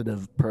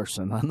positive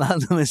person. I'm not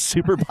the most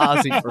super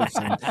positive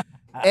person,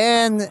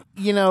 and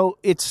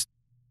it's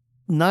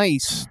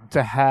nice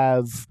to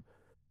have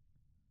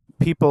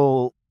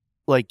people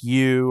like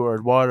you or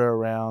Eduardo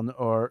around,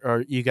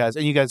 or you guys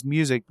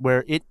music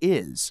where it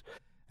is.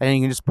 And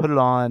you can just put it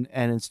on,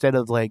 and instead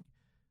of like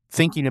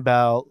thinking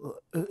about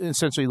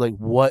essentially like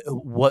what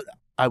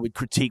I would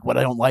critique, what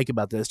I don't like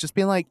about this, just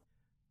being like,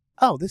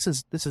 oh, this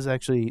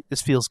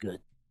feels good.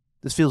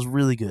 This feels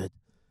really good.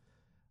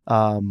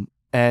 And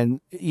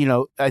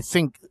I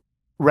think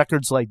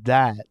records like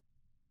that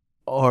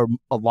are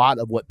a lot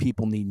of what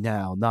people need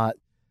now.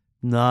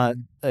 Not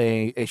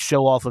a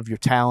show off of your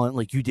talent,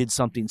 like you did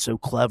something so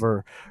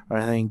clever or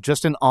anything.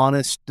 Just an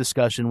honest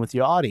discussion with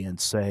your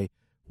audience. Say,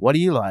 what do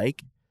you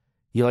like?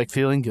 You like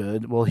feeling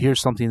good? Well, here's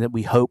something that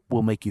we hope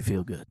will make you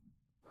feel good.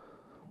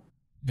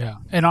 Yeah.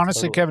 And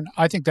honestly, Kevin,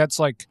 I think that's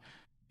like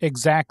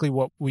exactly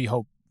what we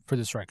hope for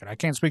this record. I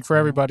can't speak for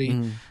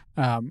everybody,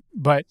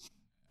 but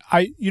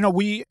I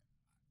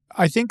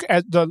think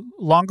as the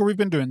longer we've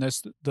been doing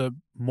this, the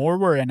more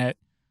we're in it,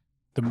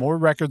 the more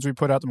records we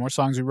put out, the more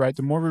songs we write,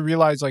 the more we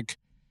realize like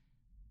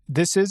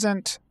this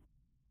isn't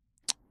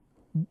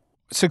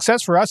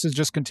success for us is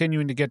just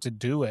continuing to get to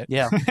do it,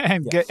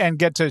 and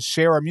get to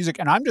share our music.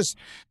 And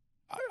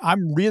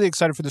I'm really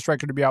excited for this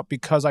record to be out,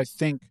 because I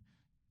think,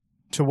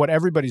 to what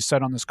everybody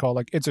said on this call,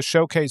 like it's a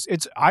showcase.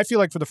 I feel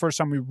like for the first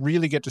time we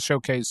really get to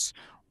showcase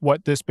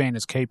what this band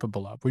is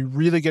capable of. We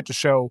really get to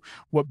show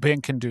what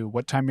Ben can do,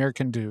 what Tamir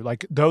can do.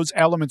 Like those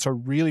elements are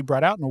really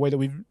brought out in a way that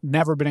we've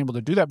never been able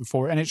to do that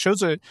before. And it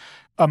shows a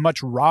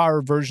much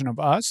rawer version of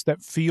us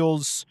that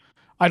feels,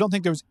 I don't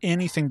think there was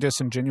anything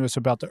disingenuous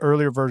about the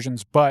earlier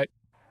versions, but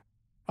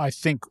I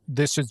think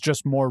this is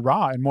just more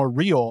raw and more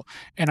real.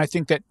 And I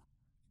think that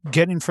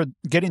getting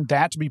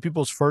that to be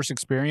people's first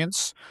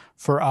experience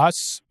for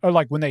us, or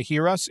like when they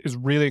hear us, is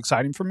really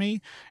exciting for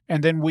me.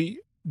 And then we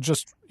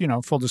just,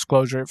 full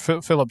disclosure,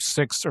 Philip's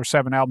 6 or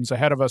 7 albums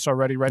ahead of us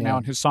already now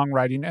in his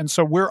songwriting. And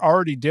so we're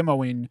already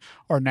demoing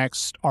our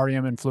next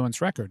REM influence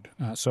record.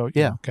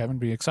 Kevin,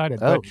 be excited.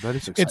 Oh, that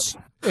is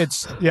exciting.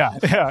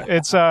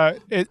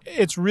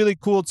 It's really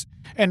cool.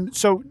 And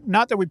so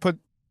not that we put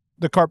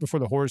the cart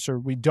before the horse, or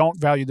we don't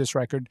value this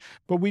record,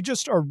 but we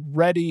just are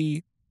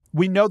ready.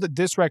 We know that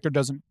this record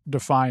doesn't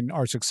define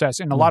our success.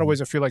 In a lot of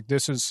ways, I feel like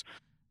this is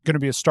going to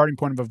be a starting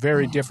point of a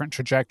very different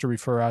trajectory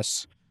for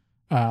us.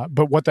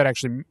 But what that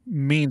actually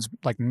means,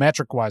 like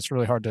metric-wise, is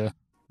really hard to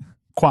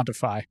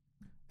quantify.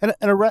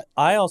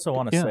 I also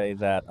want to say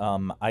that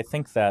I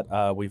think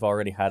that we've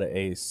already had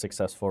a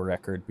successful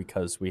record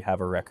because we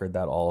have a record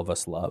that all of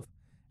us love.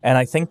 And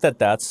I think that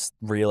that's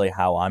really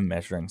how I'm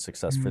measuring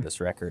success for this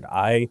record.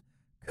 I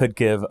could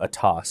give a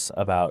toss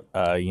about,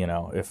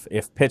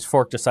 if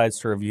Pitchfork decides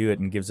to review it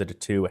and gives it a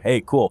 2, hey,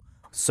 cool.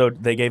 So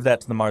they gave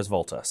that to the Mars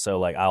Volta. So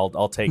like,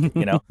 I'll take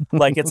it,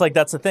 like, it's like,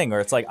 that's the thing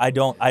where it's like, I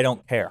don't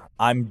care.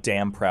 I'm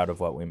damn proud of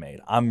what we made.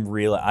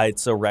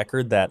 It's a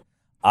record that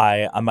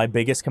my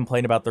biggest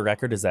complaint about the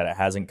record is that it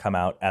hasn't come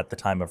out at the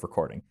time of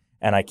recording,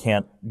 and I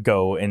can't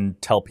go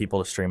and tell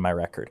people to stream my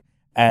record.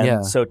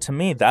 And so to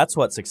me, that's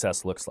what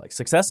success looks like.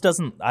 Success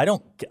doesn't. I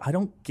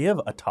don't give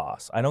a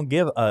toss. I don't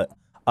give a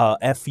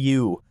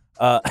fu.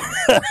 Like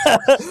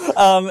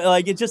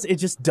it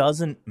just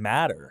doesn't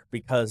matter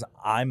because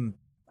I'm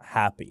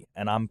happy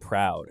and I'm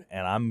proud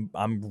and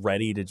I'm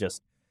ready to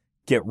just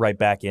get right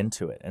back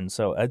into it. And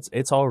so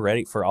it's all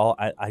ready for all.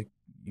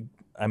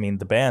 I mean,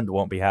 the band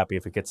won't be happy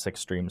if it gets 6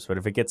 streams, but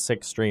if it gets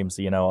 6 streams,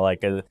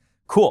 like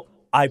cool.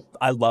 I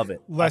love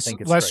it. Less I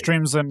think it's less great.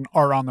 streams than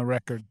are on the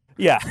record.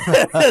 Yeah.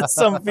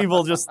 Some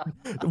people just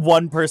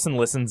one person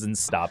listens and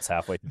stops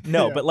halfway.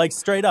 No, but like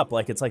straight up,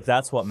 like it's like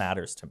that's what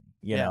matters to me,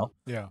 you know?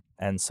 Yeah.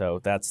 And so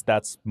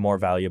that's more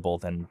valuable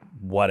than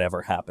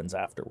whatever happens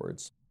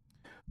afterwards.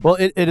 Well,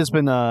 it has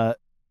been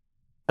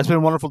it's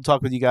been wonderful to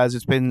talk with you guys.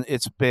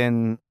 It's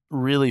been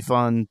really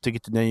fun to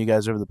get to know you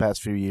guys over the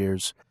past few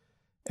years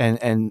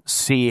and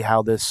see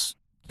how this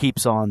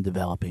keeps on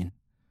developing.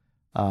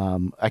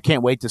 I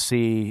can't wait to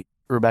see,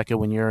 Rebecca,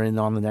 when you're in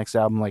on the next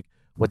album, like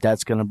what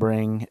that's going to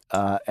bring.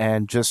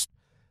 And just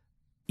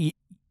Ed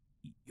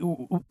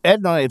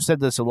and I have said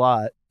this a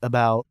lot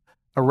about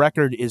a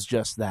record is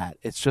just that.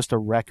 It's just a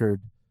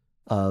record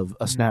of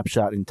a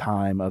snapshot in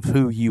time of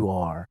who you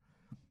are.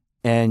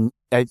 And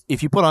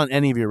if you put on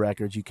any of your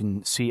records, you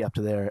can see up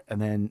to there.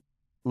 And then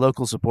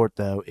local support,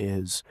 though,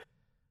 is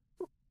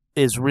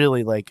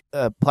really like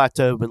a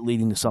plateau, but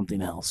leading to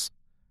something else.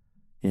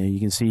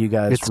 You can see you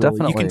guys. It's really,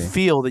 definitely. You can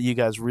feel that you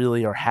guys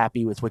really are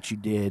happy with what you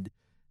did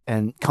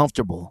and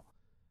comfortable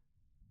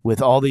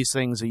with all these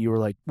things that you were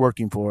like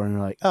working for, and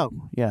you're like, oh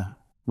yeah,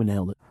 we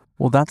nailed it.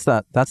 Well, that's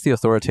the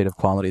authoritative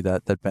quality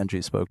that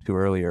Benji spoke to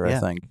earlier, I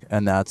think,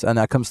 and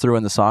that comes through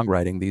in the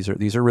songwriting.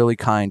 These are really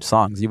kind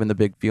songs, even the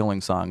big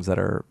feeling songs that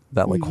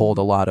hold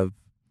a lot of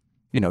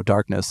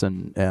darkness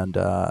and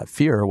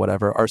fear or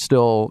whatever are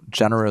still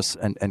generous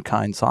and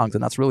kind songs,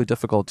 and that's really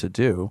difficult to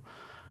do.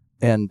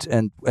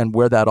 And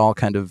where that all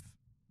kind of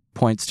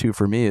points to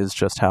for me is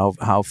just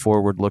how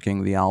forward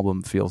looking the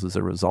album feels as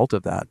a result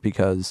of that,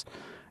 because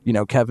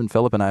Kevin,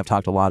 Phillip, and I have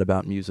talked a lot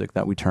about music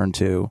that we turned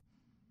to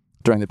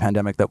during the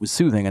pandemic that was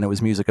soothing, and it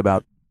was music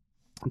about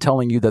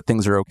telling you that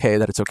things are okay,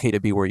 that it's okay to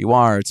be where you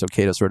are, it's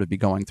okay to sort of be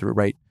going through,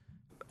 right?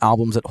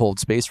 Albums that hold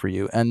space for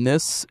you. And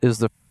this is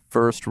the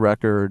first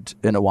record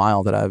in a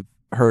while that I've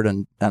heard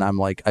and I'm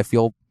like, I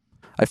feel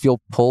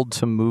pulled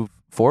to move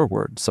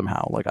forward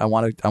somehow. Like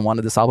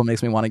this album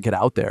makes me want to get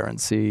out there and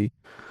see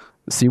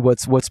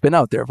what's been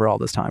out there for all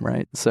this time,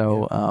 right?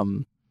 So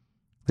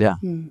yeah.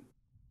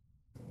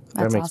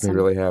 That makes me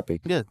really happy.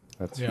 Good.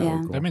 That's Yeah.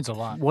 really cool. That means a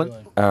lot.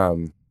 What-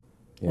 really.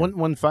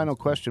 One final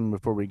question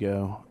before we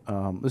go.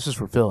 This is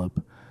for Phillip.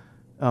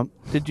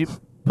 Did you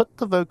put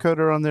the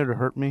vocoder on there to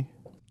hurt me?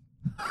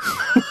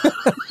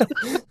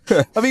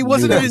 I mean,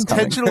 was it an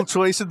intentional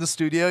choice in the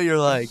studio? You're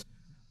like,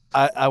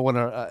 I want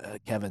to,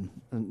 Kevin,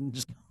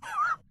 just.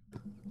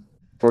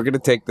 We're gonna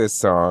take this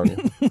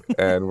song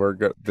and we're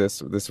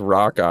this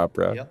rock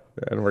opera,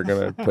 and we're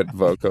gonna put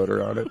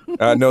vocoder on it.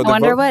 No, I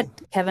wonder what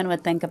Kevin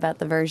would think about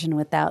the version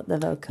without the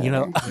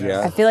vocoder.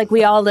 Yeah. I feel like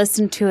we all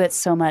listen to it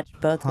so much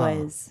both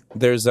ways.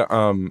 There's a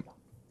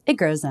It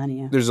grows on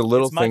you. there's a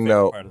little It's my thing favorite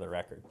though. part of the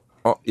record.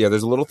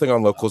 There's a little thing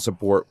on local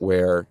support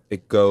where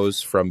it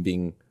goes from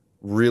being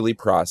really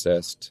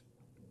processed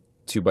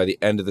to by the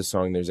end of the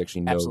song there's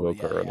actually no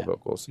vocoder on the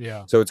vocals.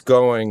 Yeah. So it's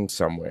going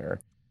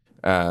somewhere.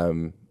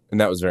 And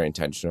that was very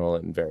intentional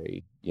and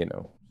very,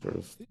 sort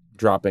of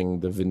dropping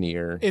the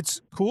veneer. It's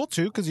cool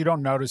too because you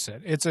don't notice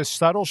it. It's a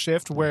subtle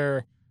shift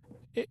where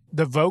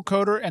the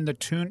vocoder and the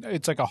tune,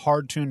 it's like a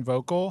hard tuned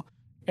vocal,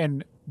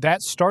 and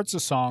that starts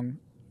a song.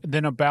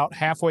 Then about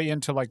halfway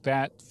into like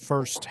that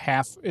first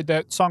half,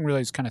 that song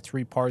really is kind of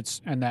 3 parts,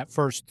 and that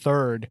first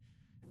third,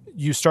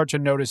 you start to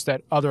notice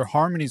that other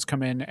harmonies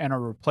come in and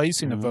are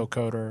replacing the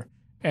vocoder,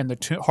 and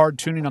the hard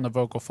tuning on the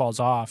vocal falls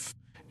off,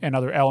 and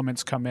other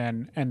elements come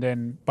in, and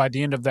then by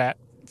the end of that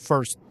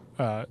first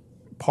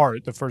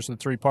part, the first of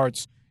the 3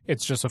 parts,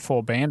 it's just a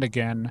full band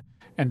again,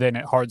 and then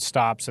it hard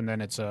stops, and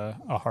then it's a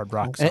hard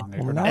rock song.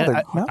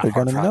 Now they're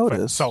going to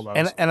notice.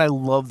 Solos. And I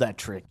love that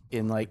trick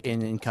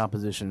in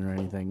composition or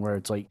anything where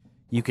it's like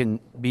you can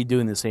be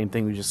doing the same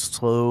thing, we just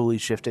slowly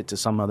shift it to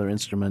some other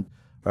instrument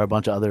or a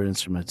bunch of other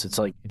instruments. It's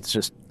like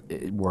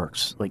it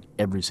works like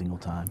every single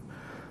time.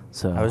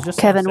 So I was just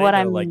Kevin, say, what though,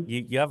 I'm like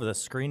you have the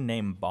screen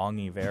name Bon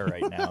Iver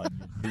right now,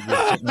 and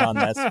you're sitting on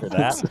this for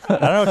that. I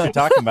don't know what you're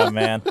talking about,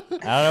 man. I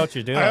don't know what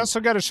you're doing. I also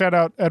got to shout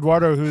out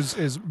Eduardo,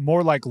 is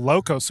more like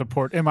Loco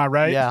support. Am I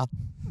right? yeah.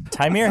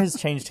 Tymir has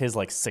changed his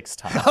like 6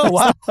 times. Oh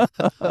wow.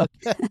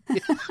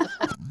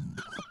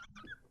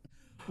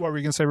 What were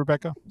you gonna say,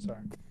 Rebecca? Sorry.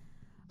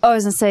 Oh, I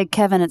was going to say,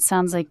 Kevin, it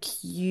sounds like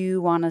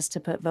you want us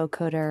to put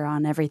vocoder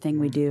on everything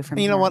we do from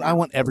You know here what? on I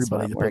want out, is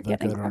everybody what to we're put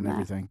getting vocoder from on that.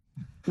 everything.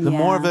 The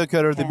more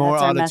vocoder, the Yeah, more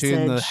that's our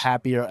autotune, the message.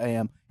 happier I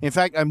am. In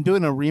fact, I'm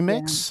doing a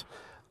remix,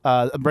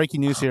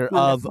 breaking news here,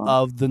 Wonderful.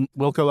 of the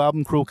Wilco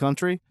album, Cruel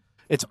Country.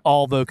 It's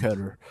all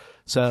vocoder.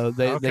 So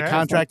they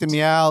contracted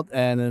me out,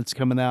 and it's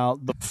coming out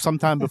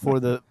sometime before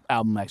the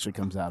album actually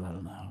comes out. I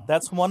don't know.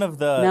 That's one of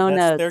the.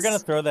 notes. They're gonna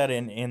throw that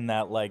in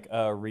that like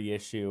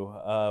reissue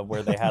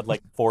where they had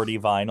like 40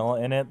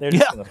 vinyl in it. They're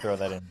just gonna throw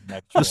that in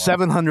next. The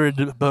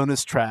 700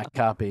 bonus track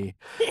copy.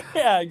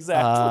 Yeah,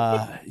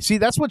 exactly. See,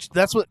 that's what.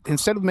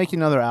 Instead of making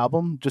another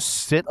album, just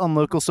sit on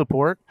local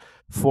support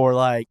for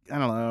like, I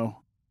don't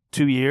know,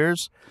 2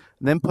 years,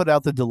 and then put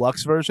out the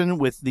deluxe version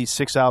with these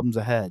 6 albums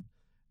ahead,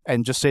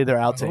 and just say they're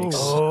outtakes.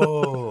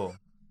 Oh,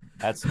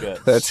 that's good.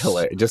 That's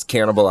hilarious. Just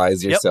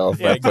cannibalize yourself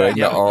by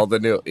putting all the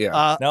new.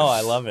 Yeah. No,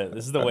 I love it.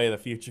 This is the way of the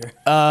future.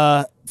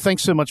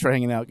 Thanks so much for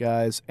hanging out,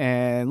 guys.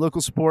 And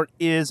local support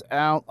is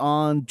out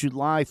on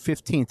July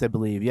 15th, I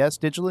believe. Yes,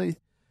 digitally.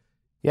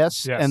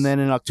 Yes, and then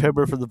in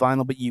October for the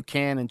vinyl. But you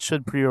can and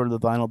should pre-order the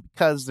vinyl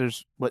because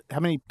there's how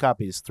many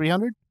copies?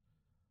 300.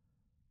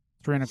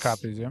 300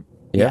 copies.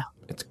 Yeah.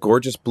 It's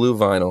gorgeous blue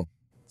vinyl.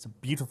 It's a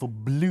beautiful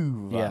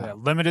blue vinyl. Yeah,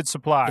 limited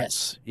supply.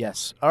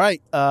 Yes. All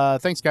right.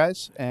 Thanks,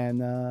 guys. And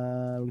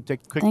we'll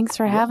take a quick. Thanks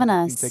for having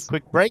us. Take a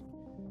quick break,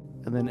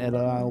 and then Ed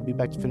and I will be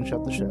back to finish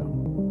up the show.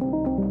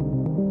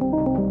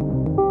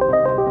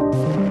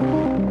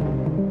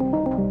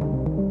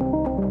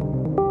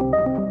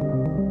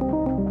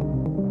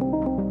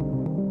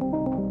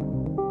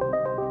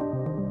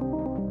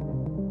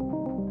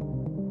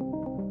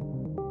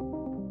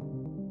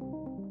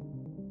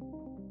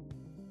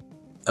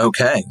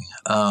 Okay.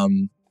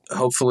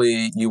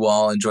 Hopefully you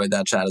all enjoyed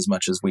that chat as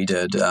much as we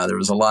did. There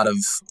was a lot of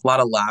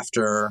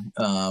laughter.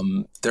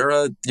 They're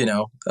a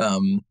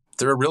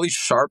really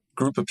sharp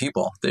group of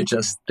people.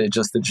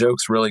 The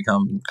jokes really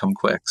come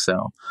quick.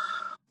 So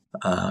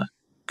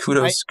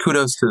kudos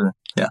to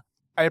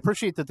I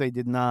appreciate that they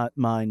did not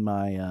mind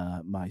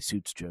my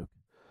Suits joke.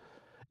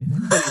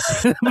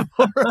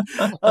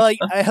 Like,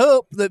 I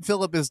hope that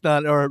Philip is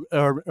not or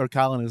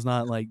Colin is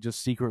not like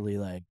just secretly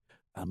like,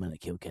 I'm gonna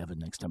kill Kevin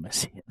next time I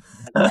see him.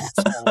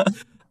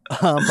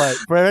 But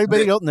for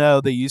everybody who don't know,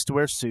 they used to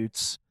wear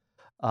suits.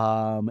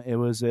 It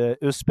was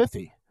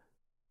spiffy.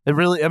 It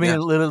really,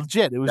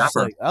 legit. It was just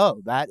like,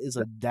 oh, that is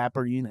a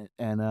dapper unit,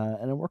 and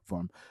it worked for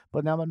them.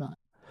 But now they're not.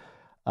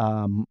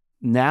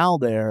 Now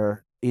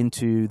they're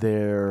into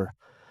their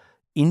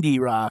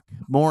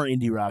more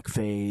indie rock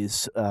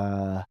phase.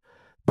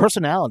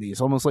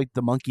 Personalities, almost like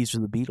the Monkees or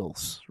the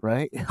Beatles,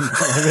 right?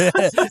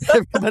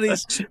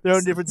 Everybody's their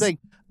own different thing.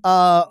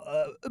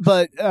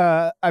 But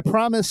I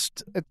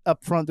promised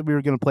up front that we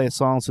were going to play a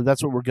song, so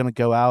that's what we're going to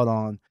go out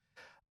on.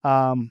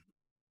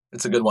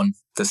 It's a good one.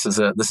 This is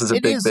a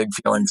big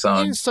feeling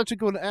song. It is such a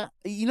good one.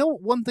 You know,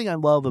 one thing I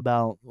love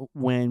about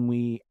when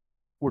we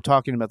were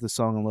talking about this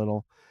song a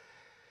little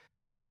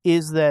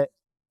is that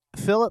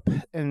Philip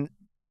and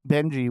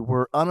Benji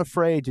were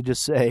unafraid to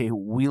just say,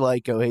 we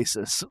like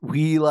Oasis.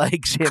 We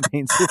like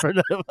Champagne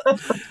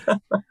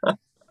Supernova.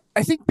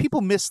 I think people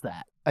miss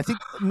that.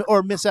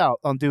 Or miss out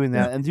on doing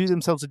that and do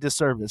themselves a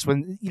disservice.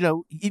 When,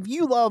 if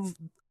you love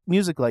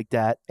music like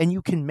that and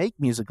you can make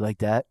music like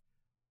that,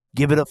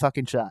 give it a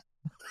fucking shot.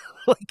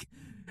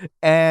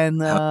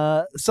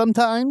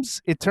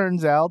 Sometimes it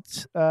turns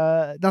out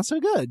not so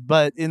good.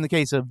 But in the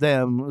case of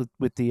them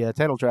with the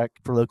title track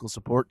for local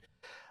support,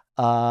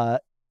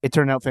 it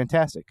turned out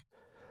fantastic.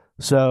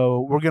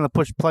 So we're going to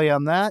push play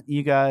on that.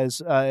 You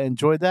guys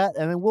enjoyed that.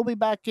 And then we'll be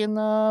back in,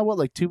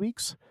 2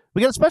 weeks?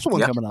 We got a special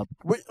one coming up.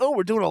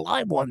 We're doing a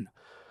live one.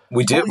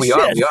 We do. We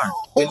are.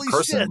 Holy in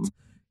person. Shit.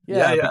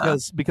 Yeah.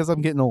 Because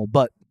I'm getting old.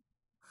 But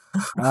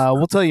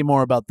we'll tell you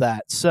more about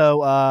that.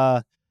 So,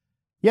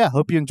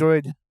 hope you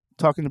enjoyed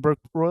talking to Broke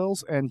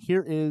Royals. And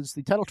here is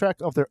the title track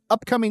of their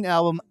upcoming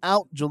album,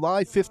 out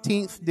July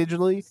 15th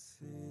digitally.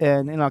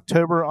 And in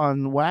October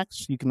on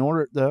Wax. You can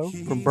order it, though,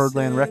 from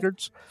Birdland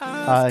Records.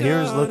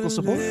 Here's local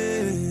support.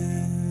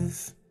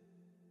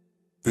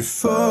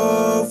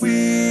 Before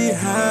we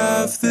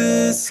have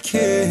this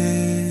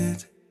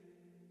kid,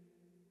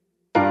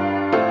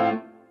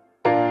 I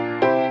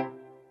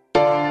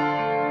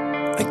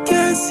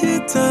guess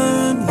you're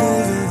done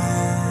living,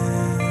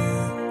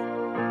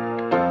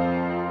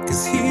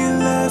 'cause he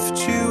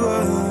left you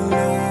alone.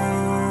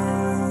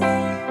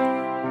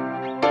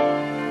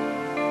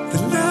 The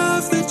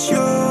love that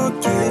you're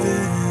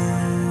giving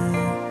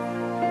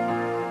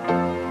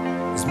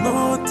is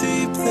more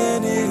deep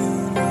than you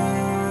know.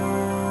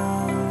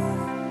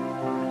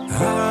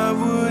 I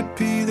would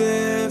be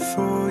there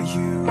for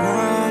you.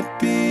 I'd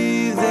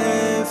be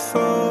there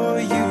for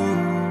you.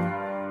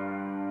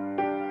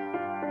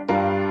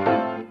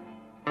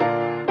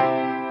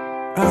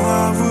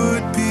 I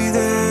would be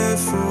there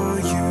for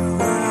you.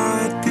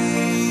 I'd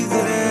be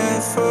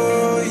there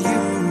for you.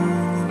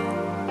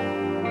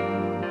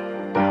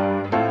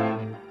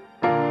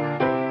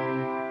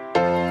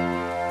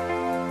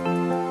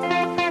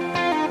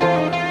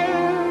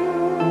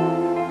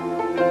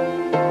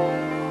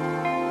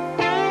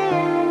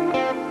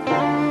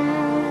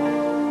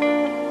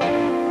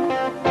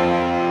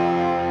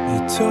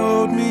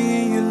 Told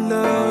me you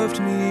loved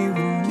me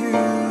when you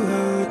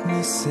heard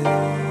me sing,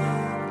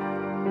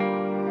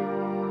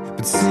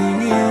 but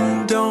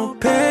singing don't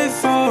pay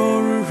for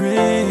a ring.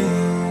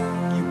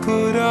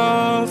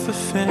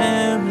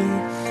 family,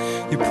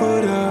 you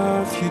put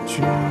off your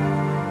dream.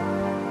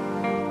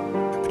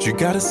 But you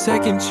got a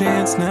second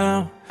chance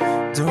now,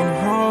 don't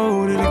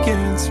hold it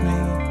against me.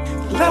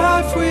 The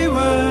life we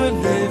were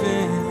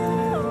living,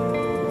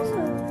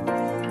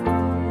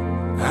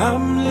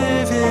 I'm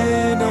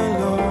living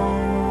alone.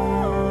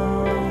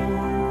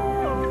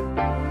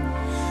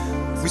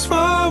 We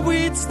swore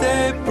we'd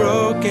stay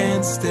broke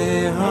and stay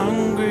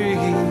hungry,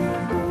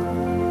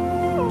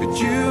 but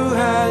you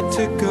had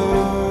to go.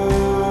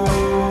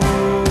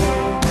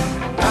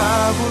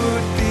 I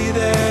would be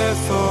there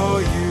for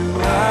you,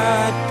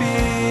 I'd be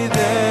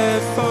there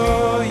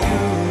for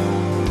you.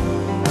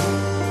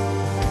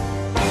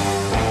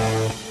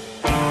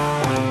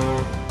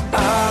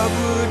 I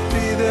would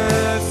be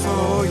there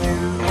for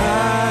you,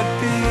 I'd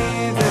be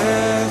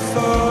there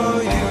for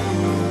you.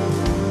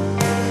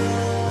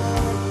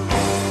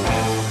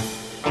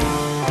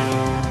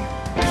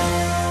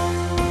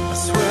 I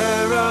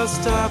swear I'll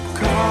stop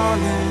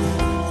calling,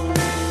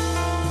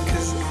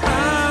 'cause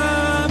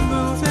I'm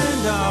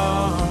moving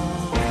on.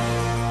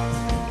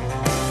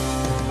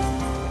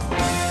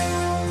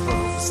 But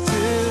we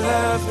still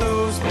have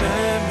those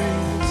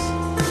memories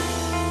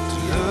to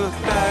look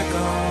back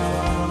on.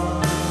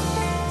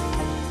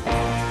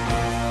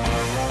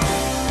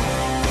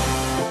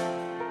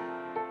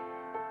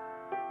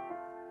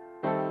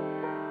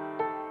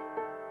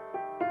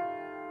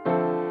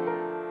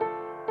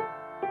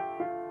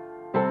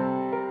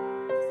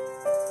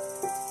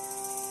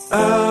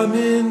 I'm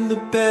in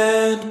the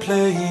band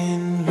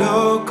playing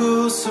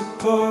local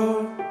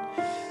support.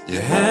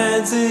 Your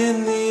hands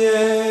in the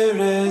air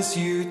as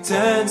you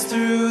dance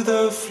through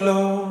the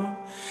floor.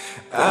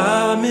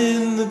 I'm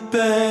in the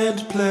band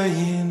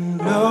playing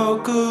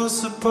local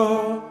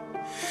support.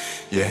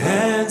 Your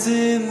hands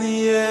in the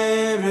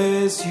air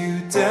as you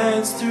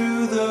dance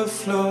through the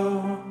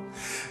floor.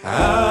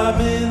 I'm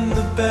in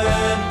the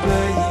band